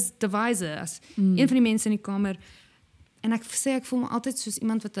directe as deviser, as een van die mense in die kamer. En ek sê ek voel my altyd soos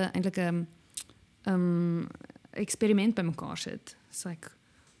iemand wat eintlik 'n eksperiment by mekaar sit. It's like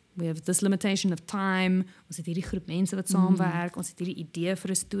we have this limitation of time. Ons het hierdie groep mense wat saamwerk. Ons het hierdie idee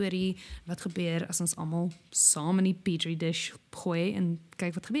vir 'n storie. Wat gebeur as ons almal saam in die petri dish gooi en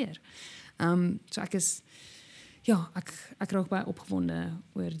kyk wat gebeur. So ek is ja, ek raak baie opgewonde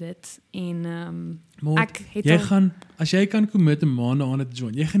oor dit en maar ek het jy al- gaan as jy kan commit 'n maand aan dit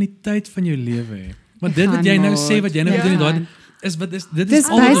join. Jy gaan die tyd van jou lewe hê. Maar dit wat jy nou sê wat jy nou Ja. doen daai is wat is dit Dis is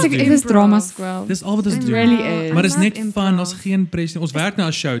al wat ons basic, doen. dit is drama Improv. school. Dis al wat ons I doen. really know, is. I Maar dis love net improv. fun, ons geen press nie. Ons werk na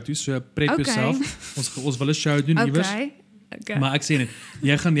 'n show toe, so prep Okay. jouself. Ons wil 'n show doen iewers. Okay. Maar ek sê net,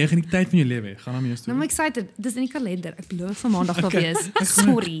 jy gaan die tyd van jou lewe hê. Gaan aan jou Nou, storie. I'm excited. Dis in die kalender. Ek beloof van maandag sal Okay. wees.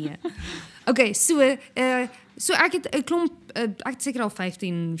 Sorry. Okay, so ek het 'n klomp ek het seker al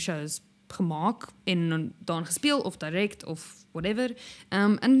 15 shows gemaak en dan gespeel of direct of whatever.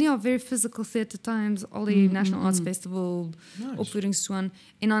 En ja, very physical theatre times, al die National Arts Festival opvoerings so aan.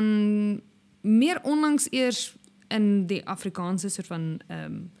 En dan meer onlangs eers in die Afrikaanse soort van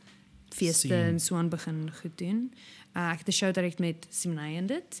feeste Scene. en so aan begin goed doen. Ek het 'n show direk met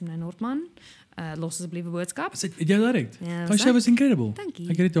Simone Nordman. Los asseblief 'n boodskap. Het jy direk? Ja, Daai show was incredible. Dankie.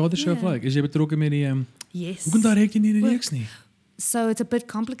 Ek het die other show Ja. gelyk. Is jy betrokke met die Yes. Hoekom direk jy nie die reeks nie? So it's a bit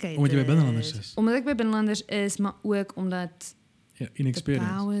complicated. Omdat jy by Binnelanders is. Omdat ek by Binnelanders is, maar ook omdat Ja, the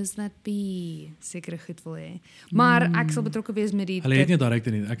inexperience. powers that be sekere goed wil hê. Maar ek sal betrokke wees met die Hulle het nie direk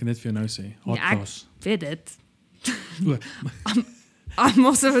nie. Ek kan net vir jou nou sê. Hot Ja, ek- cross. weet dit. O, I'm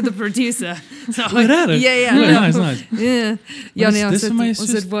also the producer. So, regtig? Ja, ja. O, no. nice, nice. Ja, ja, dis- nee, ons dis vir my het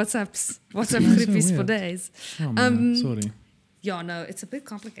soos- WhatsApp my so groepies for weird. days. Oh, man, sorry. Ja, no, it's a bit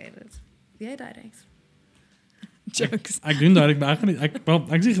complicated. Jy direct. Jokes. Ek doen direk, maar ek gaan nie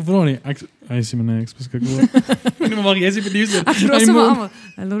ek sê gevra nie. Hy sê my niks, beskikbaar. Ek nie mag jy sê producer. Ek vra sommer almal.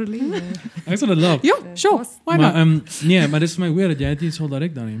 Hallo Lorraine. Ek sal dit love. Ja, sure. Why Maar not? nee, maar dis vir my weird dat jy dit nie so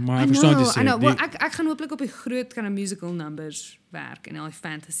direk dan nie. Maar ek verstaan wat jy sê. I know. Well, Die- ek gaan hopelik op die groot kind of musical numbers werk en al die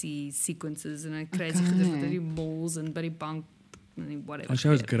fantasy sequences en 'n crazy Okay. goeders wat uit die malls en by die bank en whatever. Die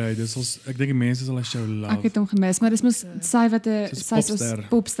show is great. Dis ons ek dink die mense sal die show Ek love. het hom gemis, maar dis mos sy wat 'n Soos sy is popster.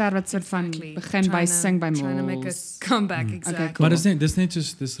 popster wat soort van Exactly. begin by sing by Trying to make a malls. comeback, Okay, exactly. cool. Maar dis net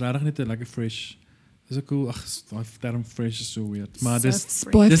soos dis regtig net 'n lekker fresh. Dis 'n cool ag, daai term fresh is so weird. Maar So dis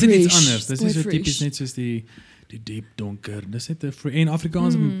Boy dis net iets fresh. anders. Dis nie Boy so fresh. tipies net soos die diep donker. Dis net 'n en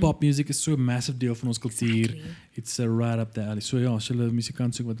Afrikaanse popmusiek is so 'n massive deel van ons kultuur. Exactly. It's right up the alley. So ja, as jy 'n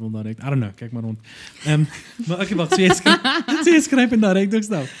musikant soek wat wil direk. I don't know, kyk maar rond. Maar okay, wag, so jy skryf en direk ook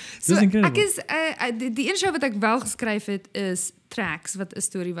stel. So Dis incredible. ek is die een show wat ek wel geskryf het is Tracks wat 'n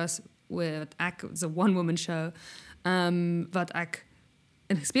storie was wat ek was 'n one woman show wat ek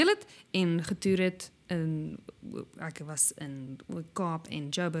in gespeel het en getoer het en ek was in Kaap en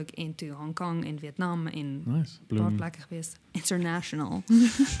Joburg en toe Hong Kong en Vietnam en Nice. paar Bloem. plekke geweest international.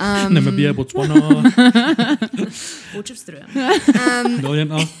 Namibia, Botswana, Potchefstroom.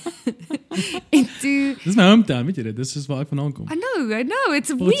 Dalian af. En toe Dis my hometown, weet jy dit? Dis waar ek vandaan kom. I know,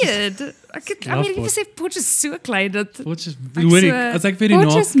 it's Potches- weird. I mean, jy sê Potch is so klein dat Potjes, Ek hoor so- ek, as ek vir die naam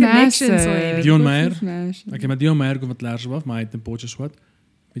Potjes connections massive. hoor. Dion Meyer. Potjes massive. Okay, maar Dion Meyer kom wat Lars af, maar hy het 'n potjie swat.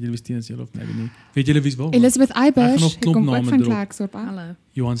 Weet julle wie Steens julle of nee, weet nie. Weet julle wie's wel? Elizabeth Ek gaan Eybers, nog ek klomp kom ook name van drop. Klerksdorp af. hallo.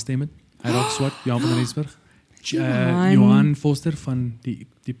 Johan Stemmet. Hy raak swat, Johan van Rensburg. Johan. Johan Foster van die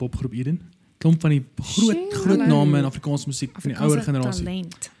popgroep Eden. Klomp van die groot Hallo. name in Afrikaanse musiek van die ouer generasie.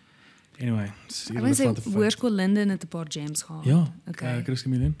 Talent. Anyway, dis Ek wil sê Hoërskool Linden het 'n paar gems gehad. Ja, Okay. Chris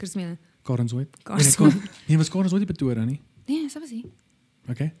Camille, Chris Mille. Karen Zoid. Karen Zoid. Nee, was Karen Zoid die Pretoria nie? Nee, so was hy.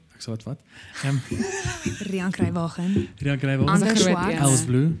 Okay, ek sal dit vat. Rian Kruiwagen. Rian Kruiwagen. Anders groot Schwartz. een. Elvis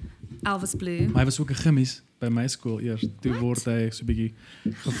Blue. Elvis Blue. Maar hy was ook 'n gimmies by my skool eers. Toe word hy so 'n bietjie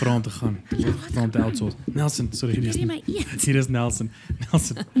gevra om te gaan. Toe word gevra om te outsource. Nelson, sorry, hier is Jy my eet. hier is Nelson.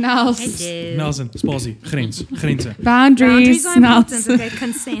 Nelson, Nels. Nelson, spasie, grense. Boundaries. are important, Nels. okay,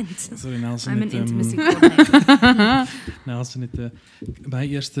 consent. Sorry Nelson. I'm an het, intimacy coordinator. Nelson het my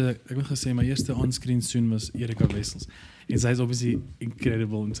eerste, ek wil gesê my eerste on-screen soon was Erika Wessels. En sy is obviously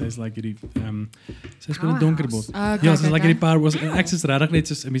incredible en sy is like hierdie sy speel in Donkerbos. Okay, Ja, sy is like okay. hierdie powerhouse en ek is regtig net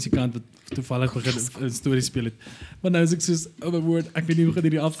soos 'n musikant wat toevallig begin 'n storie speel het. Maar nou is ek soos oh my word, ek weet nie hoe gaan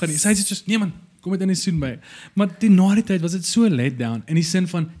hierdie afgaan nie. Sy sê soos nee man, kom dit in die soen by. Maar die na die tyd was dit so let down in die sin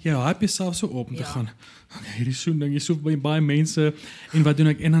van jy hype jouself so op om te gaan. Okay, hierdie soen ding, jy so baie mense en wat doen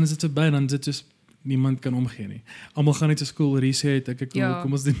ek en dan is dit verby en dan is dit soos niemand kan omgee nie. Almal gaan net so skool reset,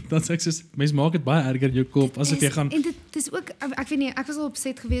 kom ons doen. Dan sê ek soos mense maak dit baie erger in jou kop asof jy gaan. En dit is ook ek weet nie, ek was al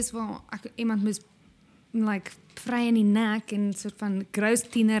opset geweest waar iemand moes like vry in die nek en soort van gross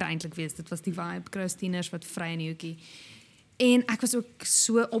tiener eintlik wees. Dit was die vibe, gross tieners wat vry in die hoekie. En ek was ook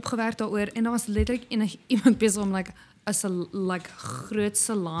so opgewerk daaroor en daar was letterlik iemand besig om like groot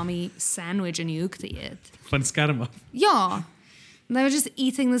salami sandwich in die hoek te eet. Van skerm af. Ja. They were just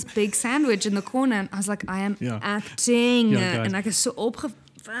eating this big sandwich in the corner and I was like, I am acting. En ek is so opgewerk.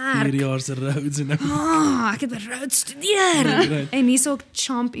 4 jaar se Rhodes en ek het by Rhodes studeer. En hier so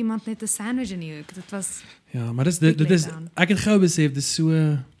chomp iemand net 'n sandwich in die hoek. Dit was ja, maar dit is ek het gou besef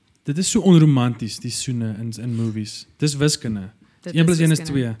dit is so onromanties die soene in movies. Dis wiskunde. 1 + 1 is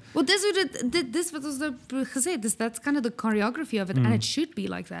 2. Well, this wat ons gesê, that's kind of the choreography of it and it should be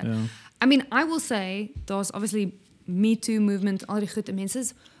like that. Yeah. I mean, I will say there's obviously Me Too movement, al die goede mense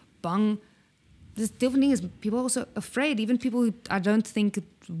is bang. This different thing is people are also afraid, even people who I don't think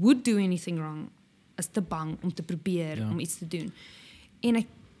would do anything wrong, is te bang om te probeer om iets te doen. En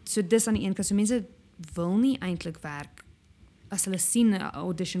so dis aan die een kant, so mense wil nie eintlik werk as hulle sien 'n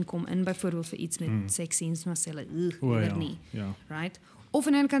audition kom in byvoorbeeld vir iets met sex scenes, maar sê hulle nie. Ja. Right? Of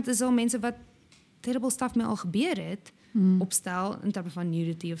aan die ander kant is al mense wat terrible stuff mee al gebeur het opstel in terme van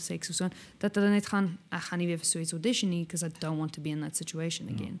nudity of seks of so, dat hulle net gaan, ek gaan nie weer vir so iets audition nie because I don't want to be in that situation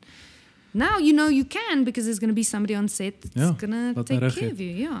again. Now you know you can because there's going to be somebody on set that's going to take care of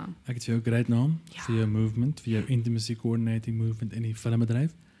you. Ja. Ek het vir jou 'n great naam vir jou movement, vir jou intimacy coordinating movement in die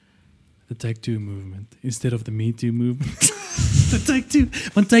filmbedryf. The Take Two movement instead of the Me Too movement. The Take Two.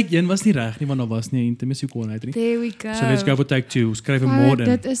 Want Take 1 was nie reg nie, want daar was nie 'n intimacy coordinator nie. There we go. So let's go for Take 2. Skryf 'n moord in.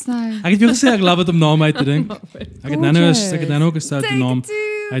 Dit is nou. Ek het jou gesê ek love dit om name uit te dink. Ek het nou ook 'n soute naam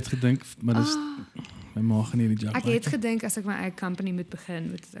uitgedink, maar dis my ma gaan nie die job. Ek het gedink as ek my eie company moet begin,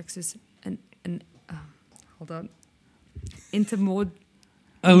 moet ek soos hold on.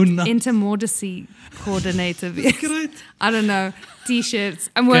 Intermodesty coordinator wees. I don't know. T-shirts.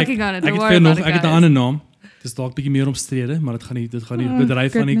 I'm working on it. Don't worry about it, Ek het 'n ander naam. Dis dalk bietjie meer omstrede, maar dit gaan nie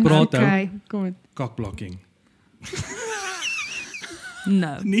bedryf van die praat hou. Okay. Kom. Cockblocking.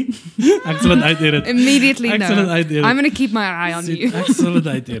 No. Nee. Ek sal dit uit-edit. Immediately no. Ek sal dit uit-edit. I'm going to keep my eye on you. Ek sal dit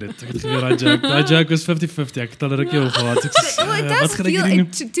uit-edit. Ek het geweet daai joke was 50-50. Ek het al rukkie al gehad. Well, it does feel,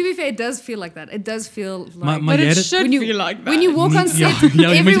 to be fair, it does feel like that. It does feel like... Maar it should feel like that. When you walk on set,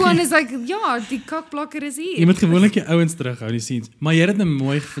 ja, everyone is like, ja, die cockblocker is hier. Jy moet gewoonlik jou ouens terughou, die scenes. Maar jy het net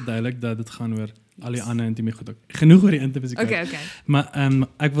mooi verduidelik dat dit gaan oor al die ander intimie goed ook. Genoeg oor die intimie. Okay. Maar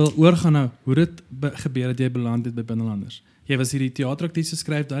ek wil oorgaan nou hoe dit gebeur dat jy beland het by Binnelanders. Jy was hierdie teateraktrice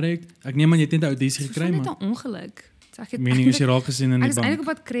skryf direk. Ek neem aan jy het net 'n audisie gekry, maar. Dit was net 'n ongeluk. Meaning is jy raak gesien in die bank. Ek is eintlik op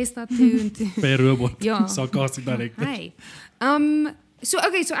pad Cresta toe en toe. By 'n robot. Ja. Sarcastic direk. Hey. So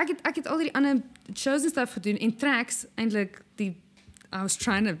ek het al die ander shows en stuff gedoen en tracks eintlik I was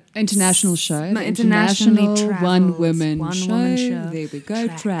trying to international show. My internationally one woman show. There we go.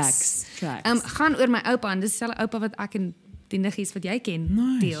 Tracks. Gaan oor my oupa en dis dieselfde oupa wat ek en die niggies wat jy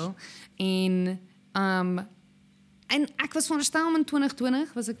ken deel. En ek was veronderstel om in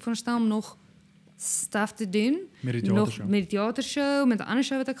 2020 was ek veronderstel om nog stuff te doen. Met die theatershow, met 'n ander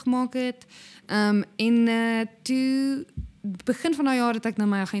show wat ek gemaak het. Toe begin van daai jaar het ek na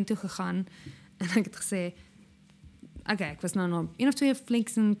my agent toe gegaan en ek het gesê okay, ek was nou nog 1 of 2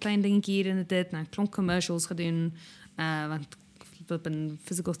 flinks en klein dingetjie hier en dit, nou klomp commercials gedoen, want ek het in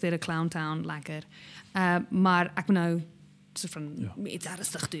physical theater Clown Town lekker. Maar ek moet nou soort van iets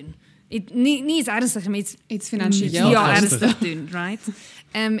ernstig doen. Nie iets ernstig, maar iets finansieel. Ja, ernstig doen, right?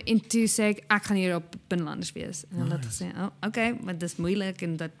 En toe sê ek gaan hier op Binnelanders wees. En hulle het gesê, okay, maar dis moeilik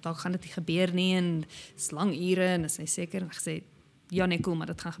en dan gaan dit nie gebeur nie en dis lang ure en is hy seker. En ek gesê, ja nee, cool, maar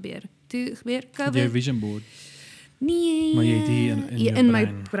dit gaan gebeur. Toe gebeur COVID. Jou vision board. Nee. Maar jy het hier in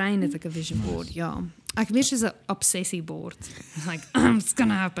my brein het ek 'n vision board, ja. Ek weet soos 'n obsessie board. It's like, it's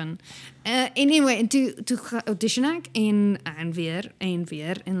gonna happen. Anyway, en toe audition ek en weer en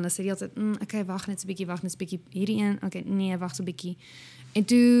hulle sê die hele tyd, okay, wag net 'n bietjie, hierdie een, okay, nee, wag so 'n bietjie. En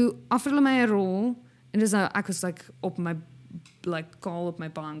toe offer hulle my 'n rol en dis nou ek was like op my kaal op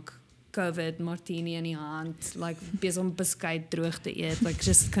my bank. COVID, martini in die hand, like besig om beskuit droog te eet, like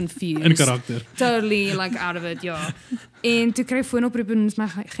just confused. In karakter. Totally like out of it, ja. En toe kry ek foonoproep en my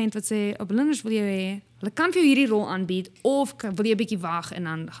agent wat sê, op Binnelanders wil jy hê, hulle kan vir jou hierdie rol aanbied of wil jy 'n bietjie wag en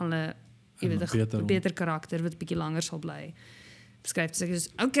dan gaan hulle jy weet 'n beter karakter wat 'n bietjie langer sal bly. Beskryf sê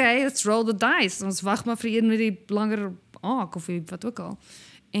ek okay, let's roll the dice. Ons wag maar vir een met die langer arc of wat ook al.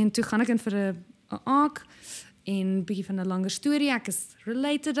 En toe gaan ek in vir 'n arc en bietjie van 'n langer storie. Ek is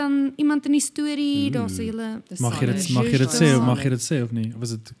related aan iemand in die storie. Daar's 'n hele Mag jy dit sê of mag jy dit sê of nie? Of is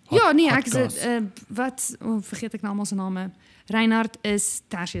dit Ja, nee, ek is wat vergeet ek nou almal se name. Reinhard is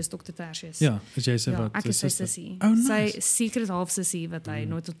Tertius, Dr. Tertius. Ja, as jy sê Ja, wat. ek is sy sister. sussie. Oh, nice. Sy secret half sussie wat hy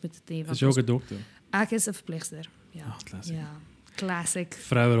nooit ontmoet het nie. Is jy ook 'n dokter? Ek is 'n verpleegster. Ja. Ah, classic. Ja. Classic.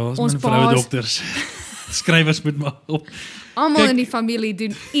 Vroue, daar's Ons min vroue pa's- dokters. Skrywers moet maar op. Almal Kyk- in die familie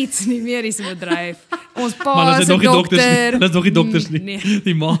doen iets in die mediese bedryf. Ons Maar pa hulle is is 'n nog nie dokters nie. dokter. Hulle is nog nie dokters nie. Nee.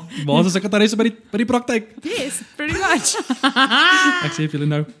 Die ma is 'n sekretaresse by die praktyk. Yes, pretty much. Ek sê vir julle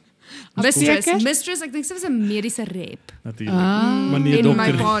nou, Mistress, ek dink sy was 'n mediese rep. natuurlik. Maar nie 'n En my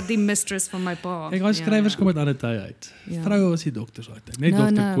dokter. pa, die mistress van my pa. Ek gaan skrywers kom uit ander tye uit. Ja. Vroue was die dokters altyd. Net No,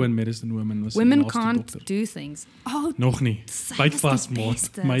 Dr. no. Coen Medicine Women was die Women laaste can't dokter. do things. Oh, Nog nie. sy Byt was vas, die maat.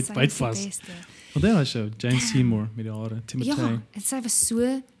 beste. Meid, Sy byt was die vas. beste. Want daar was show, Jane Seymour met die hare, Timothy. Ja, en sy was so,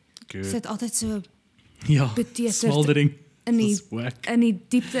 sy Good. het altyd so Ja, beteterd smoldering. in die Dis whack. in die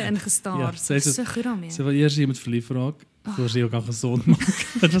diepte ingestaar. Ja, Ja, sy is- so goed daarmee. Sy wil eers jy moet verlief raak voor sy jou kan gesond maak.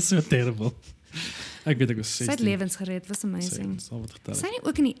 Dit was so terrible. Ek weet ek was Sy 16. het lewens gered, was amazing. Dis al wat getel Sy het. nie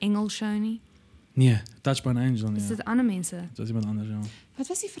ook in die Engel show nie. Nee, Touched by an Angel Is ja. dit ander mense? Dit was iemand anders ja. Wat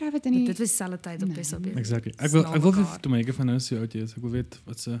was die vrou wat in die Dit was dieselfde tyd op SAB. Exactly. Ek wil Snaal vir mekaar. toe my ek van nou so oud jy is. Ek wil weet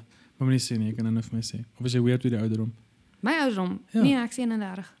wat se maar my nie sê nie, ek kan nou vir my sê. Of is jy weird met die ouderdom? My ouderdom? Ja. Nee, ek is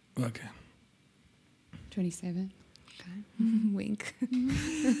 31. Okay. 27? Wink.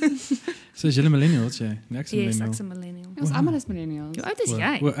 So is jy 'n millennial, jy? Nee, ek is 'n Yes, millennial. ek's 'n millennial. Ons almal is millennials. Hoe oud is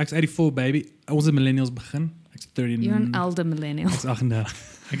jy? Well, ek's 84 baby. Ons is millennials begin. Ek's 30. You're an elder millennial. Ek's 38.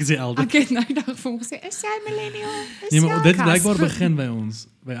 Ek is die elder. Ek het nou dag vir hom gesê, is jy millennial? Is Nee, maar jy? dit Kas. blykbaar begin by ons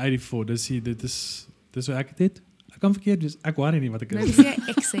by 84. Dit is hoe ek dit het. Ek kan verkeerd wees. Ek weet nie wat ek Nou is. is jy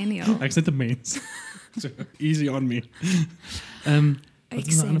exennial. Ek's net 'n mens. So easy on me. Wat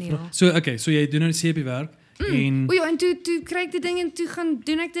is nou 'n ander Exennial. vraag? So okay, so jy doen nou die CP werk en O ja, en toe kry ek die ding en toe gaan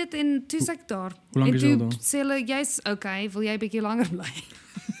doen ek dit en toe sê ek daar. Hoe lank En is jy al toe daar? sê hulle jy's okay, wil jy 'n bietjie langer bly?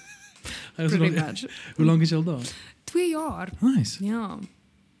 Is Pretty nog- much. hoe lank is jy al daar? 2 jaar. Nice. Ja.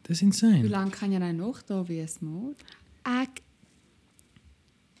 Dis Hoe insane. lank gaan jy nou nog daar wees, maat? Ek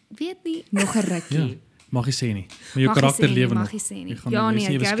weet nie. Nog 'n rukkie. Ja. Mag jy sê nie. Maar jou Mag jy karakter sê nie, lewe nog. Mag jy sê nie. Jy gaan- Ja jy is nee,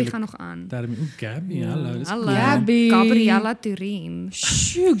 nie Gabby waarskynlik- gaan nog aan. Daarmee, o Gabby, Ja. hallo. Dis Hallo. cool. Gabby. Gabriella Turin.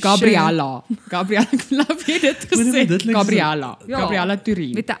 Shoo, Gabriella. Gabriella, ek love jy dit Maar gesê. dit klink so- Gabriella. Ja. Gabriella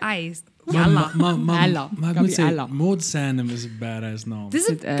Turin. Met 'n ys. Maar Ella. maar ek moet sê, Gabriella. Maud Sandham is 'n badass naam. Dis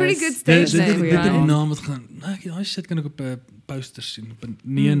 'n Dit is- pretty good Dit stage is name. goeie dit naam. die naam wat gaan. Nou, daai shit kan ek op 'n poster sien. Op 'n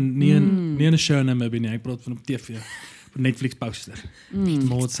nie 'n show nou maybe nie. Ek praat van op TV. Op 'n Netflix poster.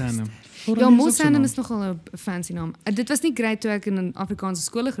 Maud Sandham. Ja, Maud Sandham is nogal 'n fancy naam. Dit was nie great toe ek in 'n Afrikaanse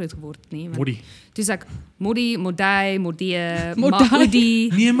skole groot geword het nie. want Modi. Toe sê ek Modi, Modai, Modie, Modai. Maudi.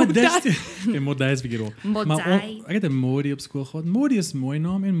 Nee, maar dis die Modi is bietjie rol. Maar Modai. ek het 'n Modi op skool gehad. Modi is 'n mooi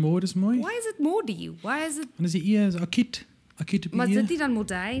naam en Maud is mooi. Why is it Modi? Why is it En as die E is Akit. Akit op Maar die dit E. nie dan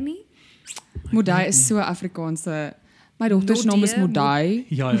Modai nie? Modai is so Afrikaanse. My dogter se naam is Nodie, Modai.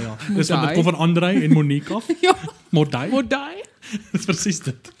 Ja, ja, ja. Dis van Modai. dit kom van Andrei en Monique af. Ja, Modi. Modai. Dis presies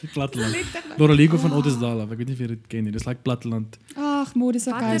dit. Die platteland. Doraligo van Ottosdal af. Ek weet nie of jy dit ken nie. Dis like platteland. Ag, mod is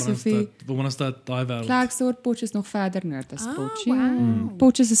okay, Wat is Sofie. Waar ons dat daai wêreld. Klerksdorp Potchefstroom nog verder noord as Ah, Potchefstroom. wow.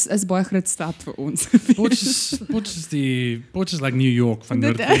 Potchefstroom is baie groot stad vir ons. Potch is like New York van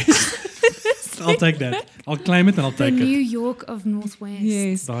Dit Noordwes. I'll take that. I'll claim it and I'll The take it. New York of Northwest.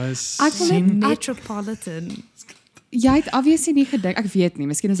 Yes. Daai is Ek wil sien. net- Metropolitan. Jy het obviously nie gedink, ek weet nie,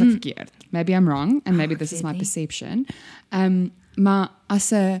 miskien is dit verkeerd. Maybe I'm wrong and maybe Ek this is weet my nie. perception. Maar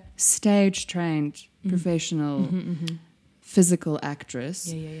as 'n stage trained professional physical actress,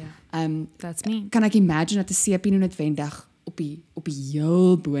 Ja, ja, ja. That's me. kan ek imagine dat 'n CP nie noodwendig op die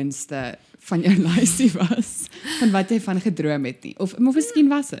heel boonste van jou lysie was van wat jy van gedroom het nie. Of miskien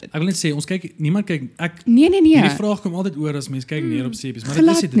was dit. Ek wil net sê ons kyk niemand kyk ek Nee. hierdie vraag kom altyd oor as mense kyk neer op sepies, maar dit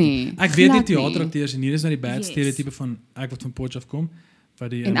Glad is dit nie. Ek weet die Glad nie. teaterakteurs en hier is nou die bad Yes. stereotype van ek wat van Potch afkom, wat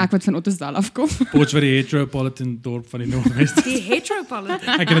die En ek wat van Ottosdal afkom. Potch wat die heteropolitan dorp van die Noordwes. Die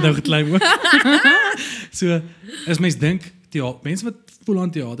heteropolitan. Ek het dit nou geclaim ook. So as mens dink mense wat voel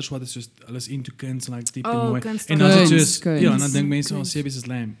aan teater swat is soos hulle is into kuns en like diep en Oh, mooi. kunst, En dan is dit Kunst, soos ja, en dan kunst. dink mense aan sepies is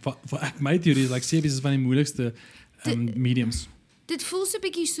lame. Vir ek my teorie is like sepies is van die moeilikste mediums. Dit voel so 'n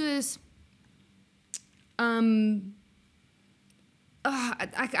bietjie soos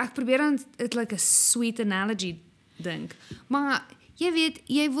ek probeer aan dit like 'n sweet analogy dink. Maar jy weet,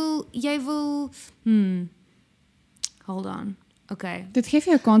 jy wil hold on. Okay. Dit gee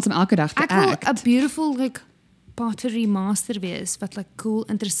vir jou kans om elke dag te Ek wil act. 'n beautiful like pottery master wees wat like cool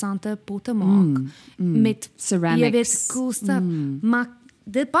interessante potte maak met Ceramics. jy weet cool stuff. Maar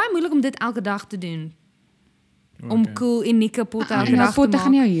dit baie moeilik om dit elke dag te doen. Om cool unieke potte elke En dag nou te potte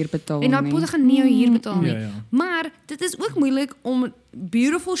gaan maak. nie jou hier betaal En daai potte gaan nie jou hier betaal nie. Ja. Maar dit is ook moeilik om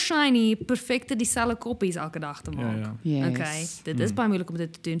beautiful, shiny, perfekte dieselfde koppies elke dag te maak. Ja. Yes. Okay, dit is baie moeilik om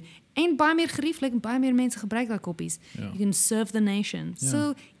dit te doen. En baie meer gerieflik en baie meer mense gebruik daai koppies. Ja. You can serve the nation. Ja. So,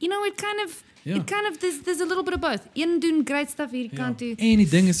 you know, it kind of there's a little bit of both. Een doen great stuff hierdie kant toe. En die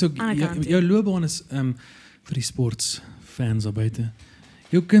ding is ook, Ander kant toe. jou loopbaan is, vir die sportsfans daar buite,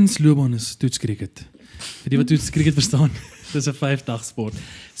 jou kunstloopbaan is toetskriket. Vir die wat toetskriket verstaan, dis 'n 5-dag sport.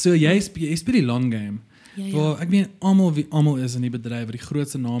 So jy speel die long game. Ja. Waar ek meen almal is in die bedryf wat die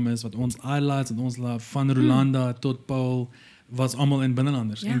grootste name is wat ons highlights wat ons laat van Rolanda tot Paul was almal in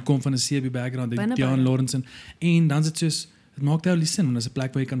binnelanders Ja. en kom van 'n CB background, die Binne Dion baie. Lawrence en dan is dit soos dit maak totally sin want dit is 'n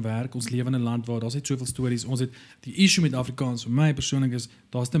plek waar jy kan werk. Ons lewe in 'n land waar daar's net soveel stories. Ons het die issue met Afrikaans vir my persoonlik is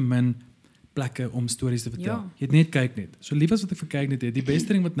daar's te min plekke om stories te vertel. Ja. Jy het net kyk net. So lief as wat ek vir kyk net het. Die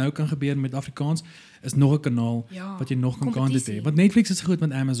beste ding wat nou kan gebeur met Afrikaans is nog 'n kanaal Ja, wat jy nog kan content kompetisie. hê. Want Netflix is goed,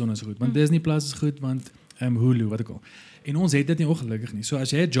 want Amazon is goed, want Disney Plus is goed, want Hulu, wat ook al. En ons het dit nie ongelukkig nie. So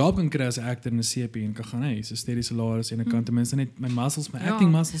as jy 'n job kan kry as 'n actor in 'n CP en kan gaan, hey, so steady salaris en ek kan ten minste net my muscles, my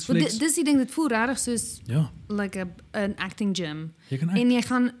acting muscles Want flex. dis die ding, dit voel regtig soos Ja, like an acting gym. jy kan En jy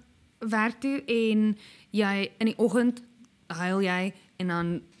gaan werk toe en jy in die oggend huil jy en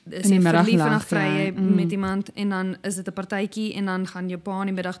dan is In die jy middag verlief en dan lag vry jy jy. met iemand en dan is dit 'n partytjie en dan gaan jou pa in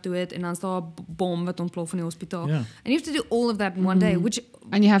die middag dood en dan is daar 'n bom wat ontplof in die hospitaal. Ja. And you have to do all of that in one day, which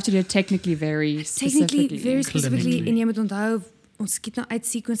And you have to do it technically very technically very specifically Clinically. en jy moet onthou ons skiet nou uit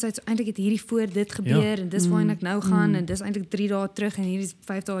sequence uit, so eintlik het hierdie voor dit gebeur en dis waarheen ek nou gaan en dis eintlik 3 dae terug en hierdie is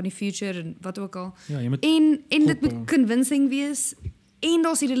 5 dae in die future en wat ook al. Ja, jy moet En dit Kop, moet convincing wees. En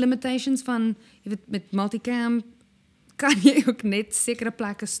daar's hierdie limitations van jy weet met multicam kan jy ook net sekere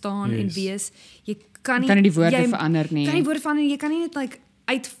plekke staan en Yes. wees. Jy kan nie kan nie die woorde jy verander nie. Kan nie woorde verander nie. Jy kan nie net like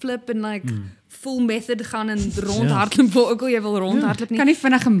uitflip en like full method gaan en Ja. rondhardloop waar ook al jy wil rondhardloop nie. Kan nie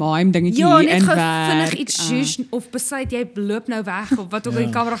vinnig 'n mime dingetjie Ja, hier net gou vinnig inwerk. iets sjush of besluit jy loop nou weg of wat ook al Ja.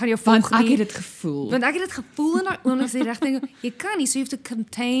 die kamera gaan jou Want volg ek nie. het dit gevoel. Want ek het dit gevoel en dan is die regte jy kan nie, so you have to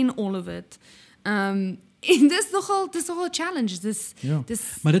contain all of it. En dis nogal 'n challenge. Ja. Dis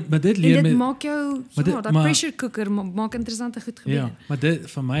Maar dit en leer dit my maak jou Maar ja, dit- dat maar- pressure cooker maak interessante goed gebeur. Ja, maar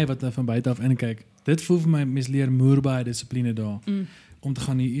dit vir my wat van buite af inkyk, dit voel vir my mens leer moerbare dissipline daar. Om te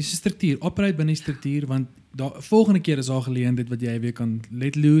gaan hier is 'n struktuur, operate binne die struktuur want daar volgende keer is daar geleentheid wat jy weer kan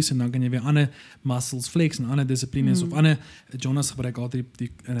let loose en dan kan jy weer ander muscles flex en ander dissiplines of ander Jonas gebruik altyd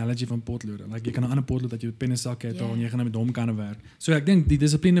die analogy van potlood. Like jy kan 'n ander potlood dat jy met pen en sak het Ja. en jy gaan met hom kan werk. So ek dink die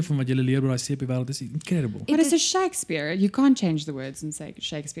dissipline van wat jy leer by daai CP wêreld is incredible. But it's a Shakespeare. You can't change the words and say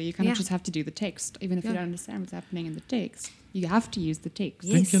Shakespeare. You kind Yeah. of just have to do the text, even if you Yeah. don't understand what's happening in the text. You have to use the text.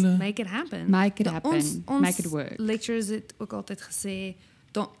 Dink Yes, julle- make it happen. Make it Da- happen. Ons Make it work. lecturers het ook altyd gesê,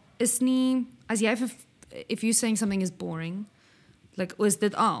 dan is nie as jy if you saying something is boring, like is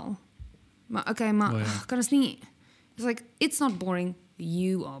dit al? Maar okay, maar Oh, ja. kan ons nie it's like it's not boring.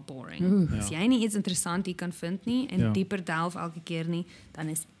 You are boring. As jy nie iets interessant hier kan vind nie en Ja. dieper delf elke keer nie, dan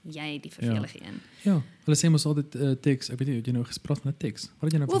is jy die vervelige een. Ja, hulle sê mos altyd teks, ek weet nie, het jy nou gespreek van 'n teks? Wat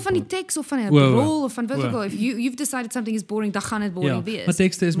het jy nou Of van die gepraat? teks of van 'n O, o, rol of van wat o. ook al. If you've decided something is boring, dan gaan dit boring Ja, wees. maar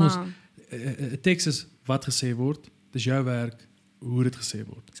tekste is mos Maar- 'n teks is wat gesê word. Dis jou werk hoe dit gesê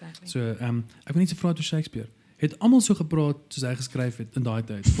word. Exactly. So, ek weet nie so vra toe Shakespeare. Het almal so gepraat soos hy geskryf het in daai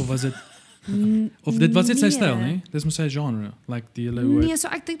tyd of was dit of dit was dit sy Nee. styl, nee? Dis mos sy genre, like die hele hoe Nee, so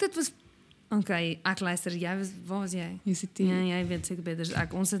ek dink dit was okay, ek luister, waar was jy? You sit Ja, there. jy weet seker beter.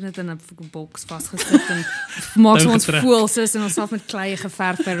 Ons het net in 'n boks vasgesit en maak so ons Uitgetrek. voel soos en ons self met klei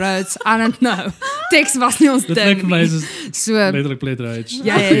geverf by roads. I don't know. Teks was nie ons dit ding lyk vir my nie. soos So letterlik Platerage.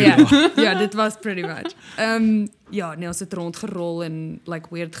 ja. Ja, dit was pretty much. Ja, nee, ons het rondgerol en like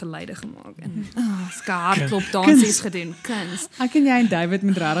weird geluide gemaak en hardloop dansies gedoen. Kuns. Ek en jy en David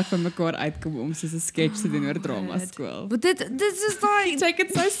moet regtig van mekaar uitkom om soos 'n sketch te doen oor drama skool. Maar dit is daai Take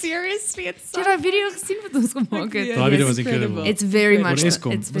it so seriously. It's jy het daai video gesien wat ons gemaak het. Daai video was incredible. It's very Oor much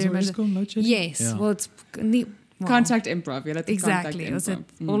Eskom. it's Was very het much Eskom load shedding? Yes, Ja. well it's nie Contact improv. Jy het Exactly. Ons het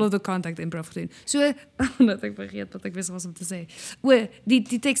all of the contact improv gedoen. So, dat ek vergeet wat ek besig was om te sê.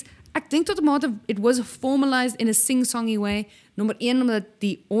 Die teks, ek dink tot 'n mate it was formalized in a sing-songy way. Nommer 1 omdat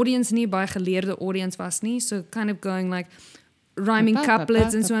die audience nie baie geleerde audience was nie, so kind of going like rhyming Pa, pa, pa,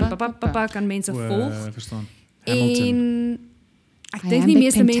 couplets en so pa, en pa, papa kan mense volg. Verstaan. Hamilton. En ek dink die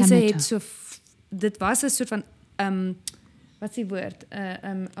meeste mense het so dit was 'n soort van wat is die woord?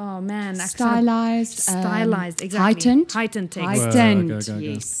 Oh man, ek Stylized, exactly. heightened text. Heightened, Okay.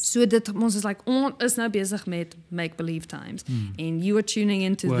 yes. So dit ons is like ons is nou besig met make believe times and you are tuning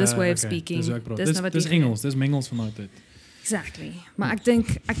into this way of speaking. Dis nou wat dis jy- Engels, dis mengels van daai tyd. Exactly. Maar ek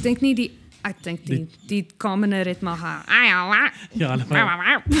dink nie die commoner het maar haar Ja,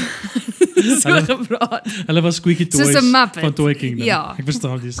 so gepraat. hulle was squeaky toys Soos 'n Muppet. van Toy Kingdom. Ja. Ek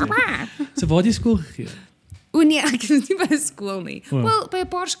verstaan wat jy sê. So waar het jy skool gegee? O nee, ek was nie by 'n skool nie. O. Wel, by 'n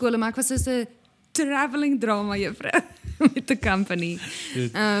paar skole, maar ek was soos 'n travelling drama juffrou met 'n company.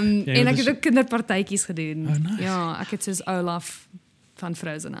 En ek het ook kinderpartytjies gedoen. Oh, nice. Ja, ek het soos Olaf van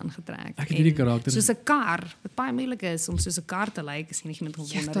Frozen aangetrek. Ek het hierdie karakter- Soos 'n kar, wat baie moeilik is om soos 'n kar te lyk, as jy nie iemand Ja,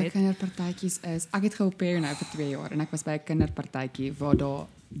 gewonder daar het. kinderpartytjies is. Ek het gehopeer nou vir 2 jaar en ek was by 'n kinderpartytjie waar daar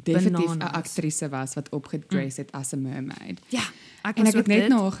definitief 'n Bananas. aktrise was wat opgedress het as 'n mermaid. Ja, ek En was ek het ook net dit.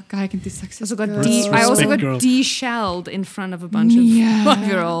 na haar gekyk en toe sê ek Also so, got Respect I also girl. got de-shelled in front of a bunch Nee. of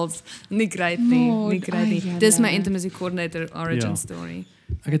 5-year-olds. Nie great nie, Maat, nie great nie. ai, Dis my julle. intimacy coordinator origin Ja. story.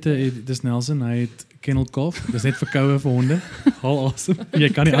 Ek het dis Nelson, hy het kennel cough. Dis net verkoue vir honde. Haal asem. Jy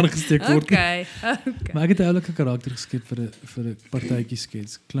kan nie aangesteek word nie. Okay. Maar ek het 'n oulike karakter geskep vir 'n partytjie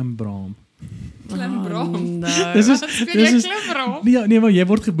skets, Klim Braam. Klimbraam. No. Dis is Klimbraam. nee, maar jy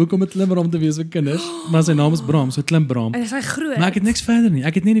word geboek om 'n klimbraam te wees vir kinders, maar sy naam is Braam, so Klim Braam. Is hy groot? Maar ek het niks verder nie.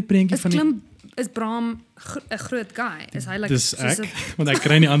 Ek het net die prentjie Is van die is Bram 'n groot guy? Is hy like dis soos ek, want ek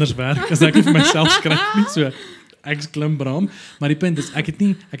kry nie anders werk as ek nie vir myself skryf nie, so ek's Klim Braam, maar die punt is ek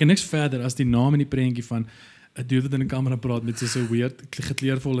het niks verder as die naam en die prentjie van 'n dude wat in 'n kamera praat met so 'n weird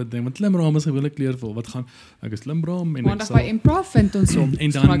gekleurvolle ding, want Klim Braam is gewoonlik kleurvol. Wat gaan ek is Klim Braam en ek Maandag by improv vind ons hom. en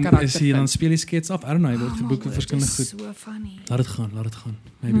Ons gaan dan karakter is hy dan vind. speel die skets af. I don't know, hy word geboek vir verskillende goed. So funny. Laat dit gaan.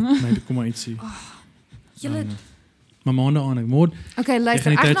 Nee, kom maar ietsie. Julle Maar maandag aan ek moet Okay,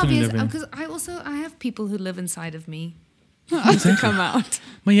 luister, Jy gaan ek nie tyd gaan vir wees hulle hê. because I have people who live inside of me. To come out.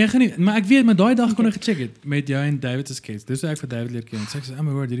 Maar jy gaan nie, maar ek weet, maar daai dag kon ek gecheck het met jou en David se skets. Dis hoe ek vir David leer ken. Sê ek sê, "I'm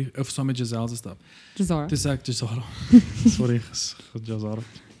aware hierdie of saam met Giselle se stap." Jazar. Dis ek Giselle. Sorry, Giselle.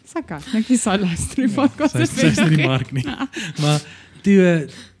 Saka, net die sal luister die podcast. Sy is nie die mark nie. Maar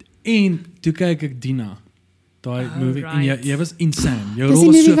toe kyk ek Dina. Daai Oh, movie en right. jy was insane. Jou Dis rol die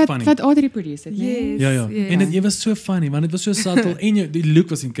was movie so wat funny. wat Audrey produce het, nee. Yes. Ja. Yeah. En jy was so funny, want dit was so subtle en die look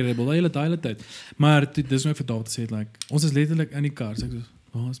was incredible. Daai hele tyd. Maar toe dis nou vir David sê like ons is letterlik in die kar. Sê ek so,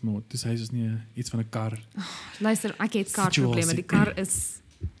 "Waar is Maat? Dis hy is nie iets van 'n kar." Luister, ek het karprobleme. Situasie. Die kar is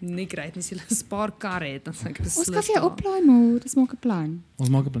nie great nie. As jy 'n spaar kar het, dan sê ek Ons kan vir jou oplaai maar, dis maak 'n plan. Ons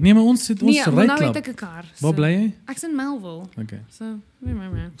maak 'n plan. Nee, maar ons ry Nee, maar nou klap. het ek 'n kar. Waar bly jy? Ek's in Melville. Okay. So,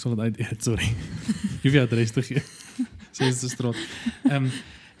 Ek sal dit uit sorry. Jy het adres te gee. Sê dis die straat.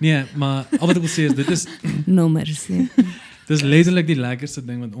 Nee, maar al wat ek wil sê is dit is nommers. Ja. dis letterlik die lekkerste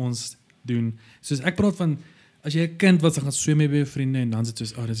ding wat ons doen. Soos ek praat van as jy 'n kind wat se gaan swem met jou vriende en dan sit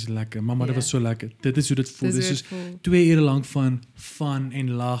soos, "Oh, dit is lekker. Mamma, dit Ja. was so lekker." Dit is hoe dit voel. Dis Dis hoe soos dit voel. 2 ure lank van fun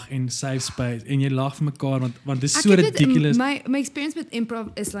en lag en safe space en jy lag vir mekaar want dit is Ek so het dit- ridiculous. My experience with improv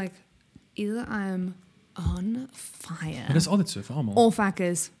is like either I'm on fire Maar dis altyd so vir almal. of ek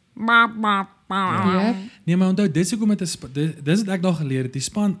is Ja. Nee, maar onthou dis hoekom dit is dis het ek daar geleer het.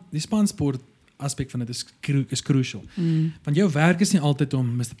 Die spansport aspek van dit is crucial. Want jou werk is nie altyd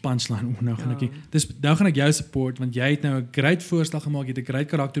om Mr. Punchline nou gaan ek. Dis nou gaan ek jou support want jy het nou 'n great voorstel gemaak, jy het 'n great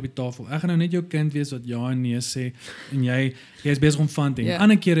karakter op die tafel. Ek gaan nou net jou kind wees wat ja en nee sê en jy is besig om fun te doen. Ja.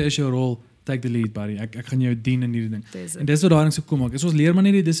 Ander kere is jou rol take the lead buddy. Ek gaan jou dien in hierdie ding. Dis En dis wat daarin se kom maak. Is ons leer maar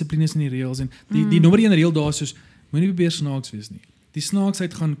net die dissiplines en die reëls en die nommer 1 reël daar is soos moenie probeer snaaks wees nie. Die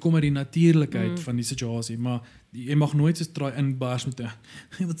snaaksheid gaan kom uit die natuurlikheid van die situasie, maar jy mag nooit so try inbars met 'n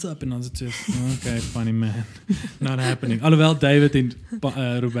hey, what's up en dan sit jy okay, funny man. Not happening. Alhoewel David en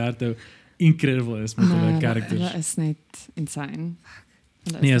Roberto incredible is met hulle characters. Hulle is net insane.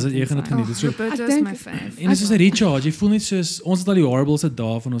 Nee, as jy gaan dit geniet. Dit is so Roberto Ek is dink- my fave. en dit is soos 'n recharge. Jy voel net soos ons het al die horribleste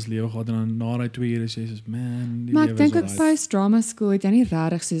dae van ons lewe gehad en dan na daai 2 ure sê jy soos man, die Maar lewe ek dink is ook alright. post-drama school het jy nie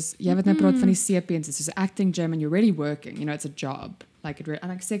regtig soos jy wat nou praat van die CP's, soos 'n acting gym and you're really working, you know, it's a job. Like en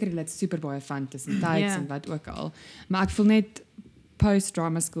ek seker dit super baie fun tussen tyds Ja. en wat ook al. Maar ek voel net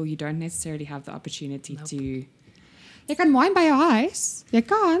post-drama school you don't necessarily have the opportunity Nope. to jy kan wine by jou huis. Jy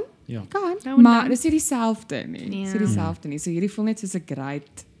kan. Ja. Kan. Nou en maar dan. dis nie dieselfde nie. Ja. Dis nie dieselfde nie. So hierdie voel net soos 'n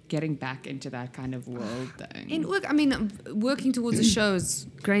great getting back into that kind of world thing. En ook, I mean, working towards a show is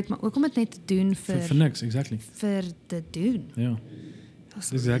great, maar ook om dit net te doen Vir niks, exactly. vir te doen. Ja.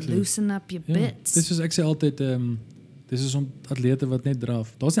 Just Exactly. Loosen up your Ja, bits. dis soos ek sê altyd dis is om atlete wat net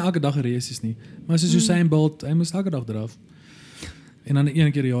draf. Daar's nie elke dag 'n races nie, maar soos Usain Bolt, hy moes elke dag draf. En dan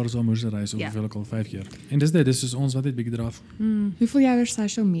een keer 'n jaar is hom moes reis of Ja. hoeveel ook al 5 keer. En dis dit, dis soos ons wat net bietjie draf. Hoe voel jy oor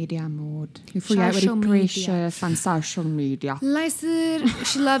social media mode? Hoe voel jy oor Social die media. pressure van social media? Luister,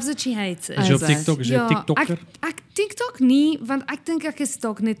 she loves it, she hates it. Is jy op As hy- TikTok, is jy 'n TikToker? Ek TikTok nie, want ek dink ek is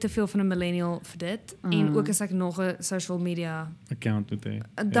dalk net te veel van 'n millennial vir dit. En ook as ek nog 'n social media, Account met hy.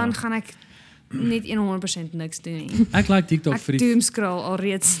 dan gaan ek net 100% niks doen nie. Ek like TikTok Ek vir die doomscroll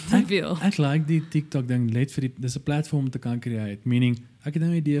alreeds te veel. Ek like die TikTok ding net vir dis 'n platform om te kan create. Meaning, ek het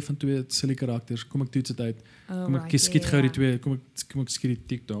nou 'n idee van 2 silly karakters. Kom ek toets dit uit. Kom ek skiet gou die 2, kom ek skiet die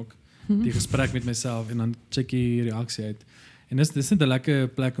TikTok. Die gesprek met myself en dan check jy die reaksie uit. En dis net 'n lekker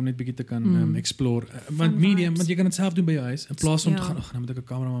plek om net bietjie te kan explore. Want medium, want jy kan dit self doen by jou huis in plaas om te gaan, nou moet ek 'n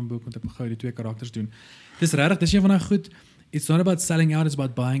kameraman boek want ek moet gou die 2 karakters doen. Dis regtig, dis een van daai goed. It's not about selling out, it's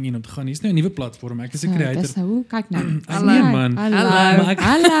about buying in om te gaan. Hier's nou 'n nuwe platform. Ek is 'n creator. Dis nou, kyk nou. Hallo man.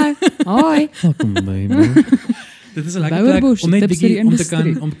 Hallo. Hoi. Welkom by my. Dit is 'n lekker plek om net bietjie om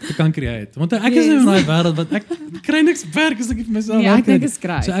te kan create. Want ek is nou in daai wêreld wat ek kry niks werk as ek vir myself Ja, ek dink is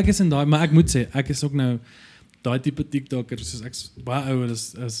kry. So ek is in daai, maar ek moet sê ek is ook nou daai tipe TikToker, soos ek's baie ouer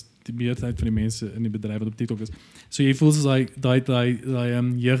as die meerderheid van die mense in die bedryf wat op TikTok is. So jy voel soos daai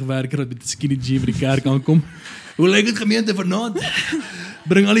jeugwerker wat met 'n skinny jean by die kerk aankom. Hoe lyk dit gemeente vanaand?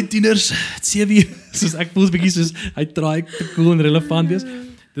 Bring al die tieners 7 uur. Soos ek voel 'n bietjie soos hy try te cool en relevant wees.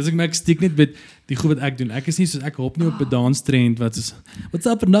 Dis ek stiek net met die goed wat ek doen. Ek is nie soos ek hop nie op 'n dance trend wat soos what's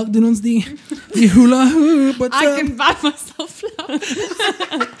up vandag doen ons die hula hoop. What's up? I can buy myself flower.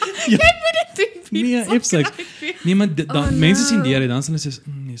 Ek moet dit doen. Nee, epsik. Niemand mense sien deur dit dan sê hulle soos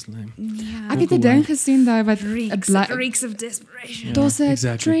nee, slim. Ek het 'n ding gesien daai wat Reeks of desperation. daar's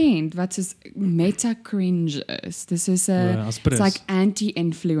 'n trend wat soos meta cringe is. Dis is 'n it's like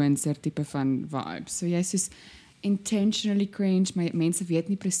anti-influencer tipe van vibe. So jy soos intentionally cringe, maar mense weet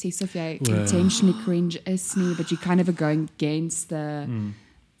nie presies of jy intentionally cringe is nie, but you kind of are going against the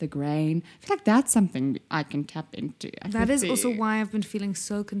grain. I feel like that's something I can tap into. That is also why I've been feeling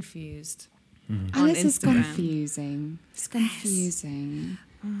so confused. Alles is confusing. It's confusing.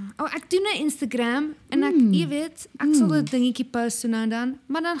 Oh, ek doen 'n Instagram en ek, jy weet, ek sal 'n dingetjie post so nou en dan,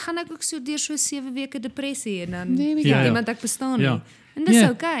 maar dan gaan ek ook so deur so 7 weke depressie en dan iemand ek bestaan nie. En dis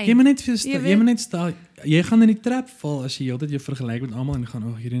okay. Jy moet net jy gaan in die trap val as jy heeltyd jou vergelyk met almal en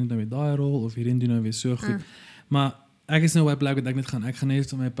gaan hierdie doen nou weer daai rol of hierdie doen nou weer so goed. Maar ek is nou by 'n plek wat ek net gaan. Ek gaan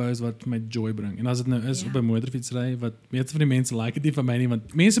net op my post wat my joy bring. En as dit nou is op 'n motorfietsry wat meeste van die mense like dit nie van my nie,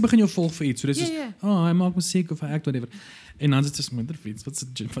 want mense begin jou volg vir iets. So dis is hy maak musiek of hy act whatever. En dan is dit 'n motorfiets.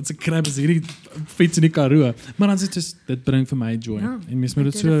 Wat 'n crap is hierdie fiets in die Karoo. Maar dan is dit dit bring vir my joy. En mense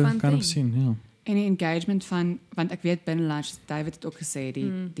moet dit so kan op sien, ja. En die engagement van, want ek weet binnelands, David het ook gesê,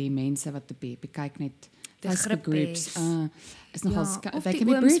 die mense wat bekyk net Facebook groups, is nogal, they can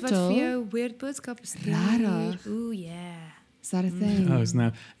be brutal. Of die ooms wat vir jou weird boodskappe stuur. Rarig. Ooh, yeah. Is that a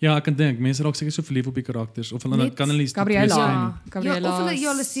thing? Ja, ek kan dink, mense raak seker so verlief op die karakters, of hulle kan hulle Gabriella. Of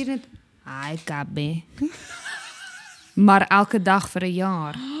hulle stuur net, hi Gabby. Maar elke dag vir 'n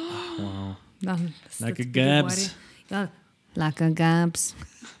jaar. Wow. Dan Lekker Gabs. Ja, lekker Gabs.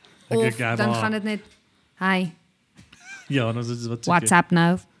 Of dan gaan dit net, hi, Ja, dan is dit wat what's up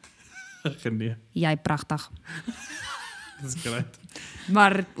nou? Nee. Jy pragtig. Dis great.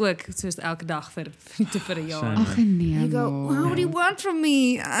 Maar ook soos elke dag vir 'n jaar. Ag nee. You go, what do you want from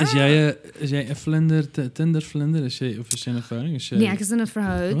me? Is jy 'n vlinder, Tinder vlinder? Is jy of is jy 'n verhouding? Nee, ek is in 'n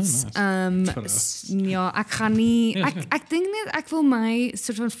verhouding. Ja, ek gaan nie ek dink net ek wil my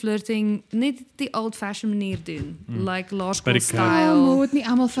soort van flirting net die old fashioned manier doen. Like laerskool style. Moet nie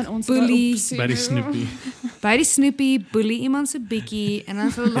almal van ons bully by die Snoopy. By die Snoopy bully iemand se bikkie en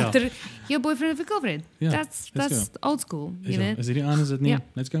dan sal later your boyfriend of girlfriend. That's old school, you know. Is hierdie aan is dit nie?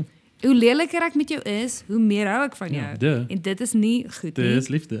 Let's go. Hoe leliker ek met jou is, hoe meer hou ek van jou. En dit is nie goed nie. Dis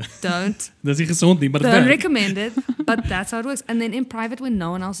liefde. Don't. Dis nie gesond nie, maar don't recommend it, but that's how it works. And then in private when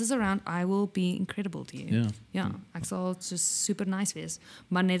no one else is around, I will be incredible to you. Ja, ek sal just super nice wees,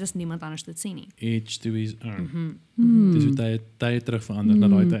 maar net as niemand anders dit sien nie. Each to his own. Dis hoe tyd terug verander na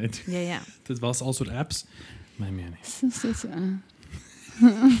daai tyd. Ja. Dit was al soort apps. My man.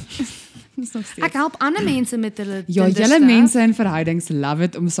 Ek help ander mense met hulle julle mense in verhoudings love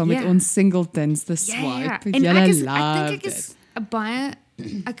it om saam met ons singletons te swipe. Julle love ek is baie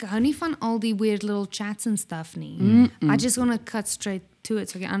ek hou nie van al die weird little chats and stuff nie. I just want to cut straight to it.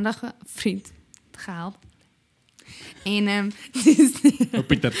 So ek aandag vriend gehelp. En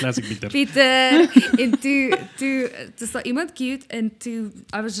Pieter, classic Pieter. Pieter en toe is daar iemand cute en toe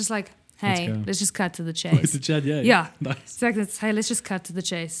I was just like, hey, let's just cut to the chase. What's the chat? Yeah. Nice. So hey, let's just cut to the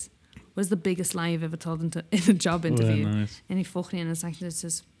chase. What's the biggest lie you've ever told in a job interview? Nice. En die volgende is like, this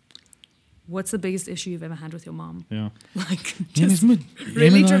is, what's the biggest issue you've ever had with your mom? Yeah. Like, just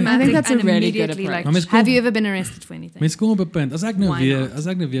really dramatic. I think that's and a really good immediately approach. like, have you ever been arrested for anything? Mens kom op 'n punt. As ek nou Why weer not? as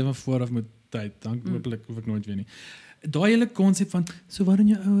ek nou weer van voor af moet tyd, dan hoop ek nooit weer nie. daai hele konsep van so wat doen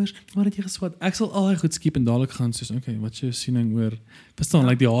jou ouers? Wat het jy geswat? Ek sal al goed skiep en dadelik gaan soos okay, wat is jou siening oor verstaan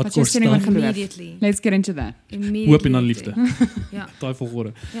like die Wat hardcore is jou siening oor stuff. geloof? Immediately. Let's get into that. Hoop en dan liefde. Ja. Daai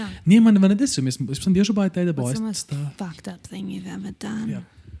volgorde. Ja. Nee man, want dit is so mens spandeer so baie tyd op What's the baie most stuff. fucked up thing you've ever done? Ja.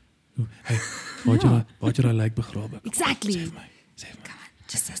 Hey, wat jy daai lijk begrawe. Exactly. Sê my.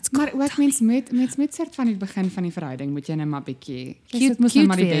 Just as Maar ook mens moet soort van die begin van die verhouding moet jy nou maar bietjie Cute- moet nou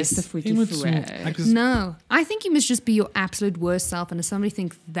maar die cute beste wees. voetjie Jy moet voor. Ek is No, I think you must just be your absolute worst self, and if somebody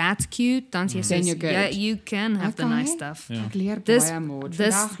thinks that's cute, dan jy Then sê, you're good. yeah, you can have the Okay. nice stuff. Ja. Ek leer This baie more.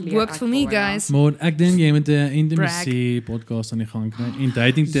 this Vandag leer works ek for me, baie. guys. maar ek dink jy moet 'n intimacy podcast aan die gang kry en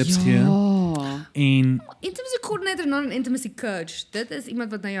dating tips gee Ja. en Intimacy coordinator, not an intimacy coach. Dit is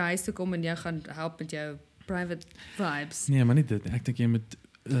iemand wat na jou huis toe kom en jou gaan help met jou private vibes. nee, maar nie dit nie. Ek dink jy moet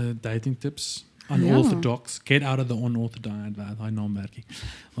dating tips Ja. unorthodox, get out of the unorthodox, daai naam werkie.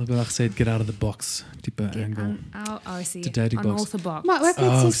 Wat ek gesê het, get out of the box tipe angle. I see. The dating box. Unorthodox. Maar ook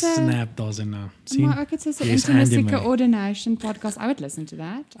Oh, iets soos 'n snap, daar's in nou. Sien? maar ook iets soos 'n Yes, intimacy Andy, my. coordination podcast. I would listen to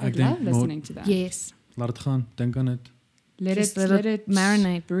that. Ek I'd dink love listening to that. Yes. Laat dit gaan, dink aan dit. Just let it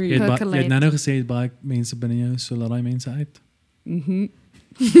marinate. Jy breathe. het Percolate. jy het nou gesê jy het baie mense binne jou, so laat daai mense uit. Mhm.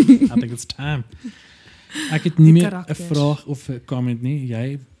 I think it's time. Ek het nie Die meer 'n karakters. vraag of 'n comment nie.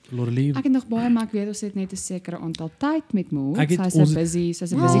 Jy, Lorelie, Ek het nog baie, maar ek weet ons het net 'n sekere aantal tyd met Mo. Ek het Sy's ons- 'n busy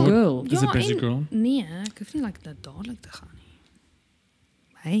Well, girl. is 'n busy girl. Nee, ek hoef nie like nou dadelik te gaan nie.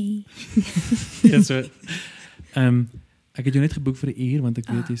 Hey. Ja, so. Ek het jou net geboek vir 'n uur want ek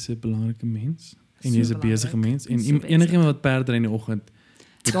weet jy's 'n belangrike mens en jy's 'n besige mens en So enigiemand wat perdry in die oggend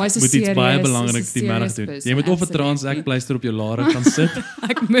Daai is 'n moet iets baie serious- belangriks is 'n die middag serious doen. person, Jy moet of 'n absolutely. transekpleister op jou lare gaan sit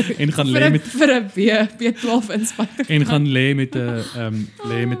Ek moet en gaan vir lê 'n met vir 'n B12 inspuiting. en gaan lê met 'n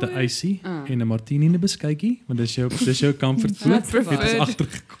lê met 'n icy Ah. en 'n martini en 'n beskuitjie want dis jou comfort food. That's Dit is preferred.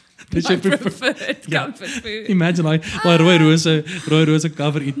 agtergekom. Dis jou preferred Ja. comfort food. Imagine daai rooi rose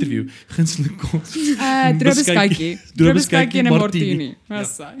cover interview. Gunsteling kos. Droebeskuitjie. Droebeskuitjie en 'n martini. Ja.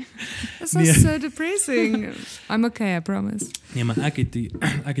 Dis hy. This Nee. is so depressing. I'm okay, I promise. Nee, maar ek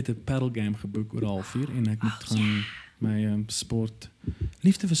het 'n paddle game geboek oor 0:30 en ek moet gaan my sport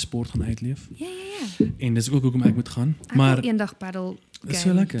liefde vir sport gaan uitleef. Ja, ja, ja. En dis ook hoekom ek moet gaan. Ek Maar wil eendag paddle Is so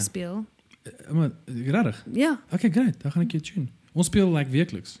game lekker. speel. maar regtig. Ja. Okay, great. Dan gaan ek jou tune. Ons speel like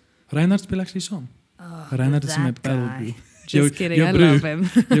weekliks. Reinhard speel actually saam. Oh, Reinhard is in my that paddle guy. group. Just kidding, jou I broer. love him.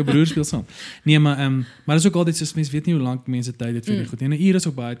 Jou broer speel saam. Nee, maar dis ook altyd so mense weet nie hoe lank mense tyd het vir die Mm. goed. En 'n uur is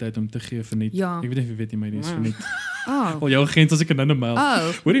ook baie tyd om te gee vir net. Ja. Ek weet nie of jy weet nie, maar dis vir Wow. net. Oh. Al jou agent as ek nou mail.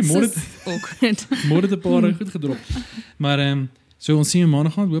 Oh. Hoorie, môre Sis- awkward. môre het 'n paar goed gedrop. Maar so ons sien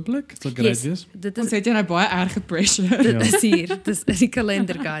maandag gaan hopelik. Dit sal great Yes. wees. Dit Ons is het jy nou baie erge pressure. Ja. dit is hier. Dit is in die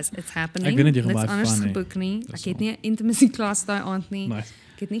kalender, guys. It's happening. Ek weet net jy gaan Niks baie anders fun hê. geboek nie. Dis Ek het al. nie 'n intimacy klas daai aand nie. Nice.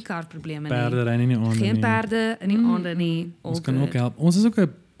 Ek het nie kaartprobleme nie. Perde ry nie in die aande Geen nie. perde in die aande nie. Ons All kan good. ook help. Ons is ook 'n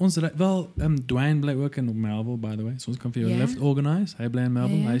ons wel Dwayne bly ook in Melville by the way. So ons kan vir jou Ja? lift organise. Hy bly in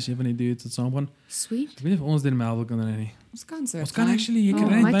Melville. Ja, ja. Hy is een van die dudes wat saam gaan. Sweet. Ek weet nie of ons dit in Melville kan ry nie. Ons kan so. Ons kan actually jy Oh, kan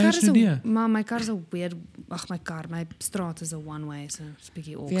ry my by kar ons is 'n studie. maar my kar is 'n weird my straat is 'n one way so it's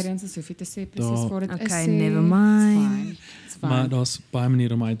bietjie Weer awkward. eens Sofie te sê presies Daar- waar dit is. Okay, sê. never mind. It's fine. Maar daar's baie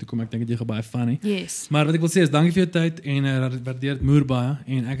maniere om uit te kom. Ek dink dit jy gaan baie funny. Yes. Maar wat ek wil sê is dankie vir jou tyd en waardeer dit moer baie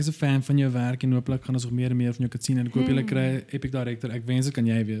en ek is 'n fan van jou werk en hopelik gaan ons nog meer en meer van jou kan sien en ek hoop julle kry 'n Epic Director. Ek wens dit kan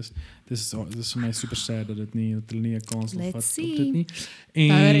jy wees. Dis vir my super sad dat hulle nie 'n kans nog Let's vat see. op dit nie.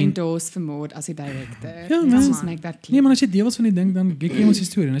 Power En endorse vir Maud as die director. Ja, Let's man. just make that nee, clear. maar as jy deel was van die ding dan kyk jy ons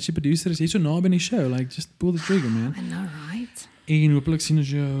storie en as jy producer is, jy's so naby aan die show, like just pull the trigger man. I know, right? En hopelik sien ons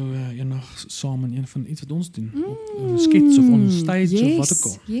jou eendag saam in een van iets wat ons doen. Op 'n skets of on stage of wat ook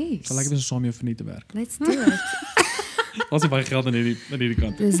al. Yes. Sal ek wees om saam jou verniet te werk. Let's do it. Ons het baie geld aan hierdie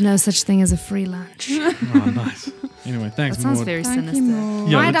kant. There's no such thing as a free lunch. Oh, nice. Anyway, thanks That sounds Maud. very Thank you, sinister. Maud.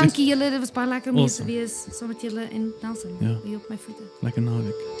 Ja, Baie dit is- dankie julle, dit was baie lekker om hier te Awesome. wees saam met julle en Nelson. Ja. Hier op my voete. Lekker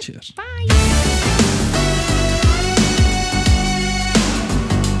naweek. Cheers. Bye.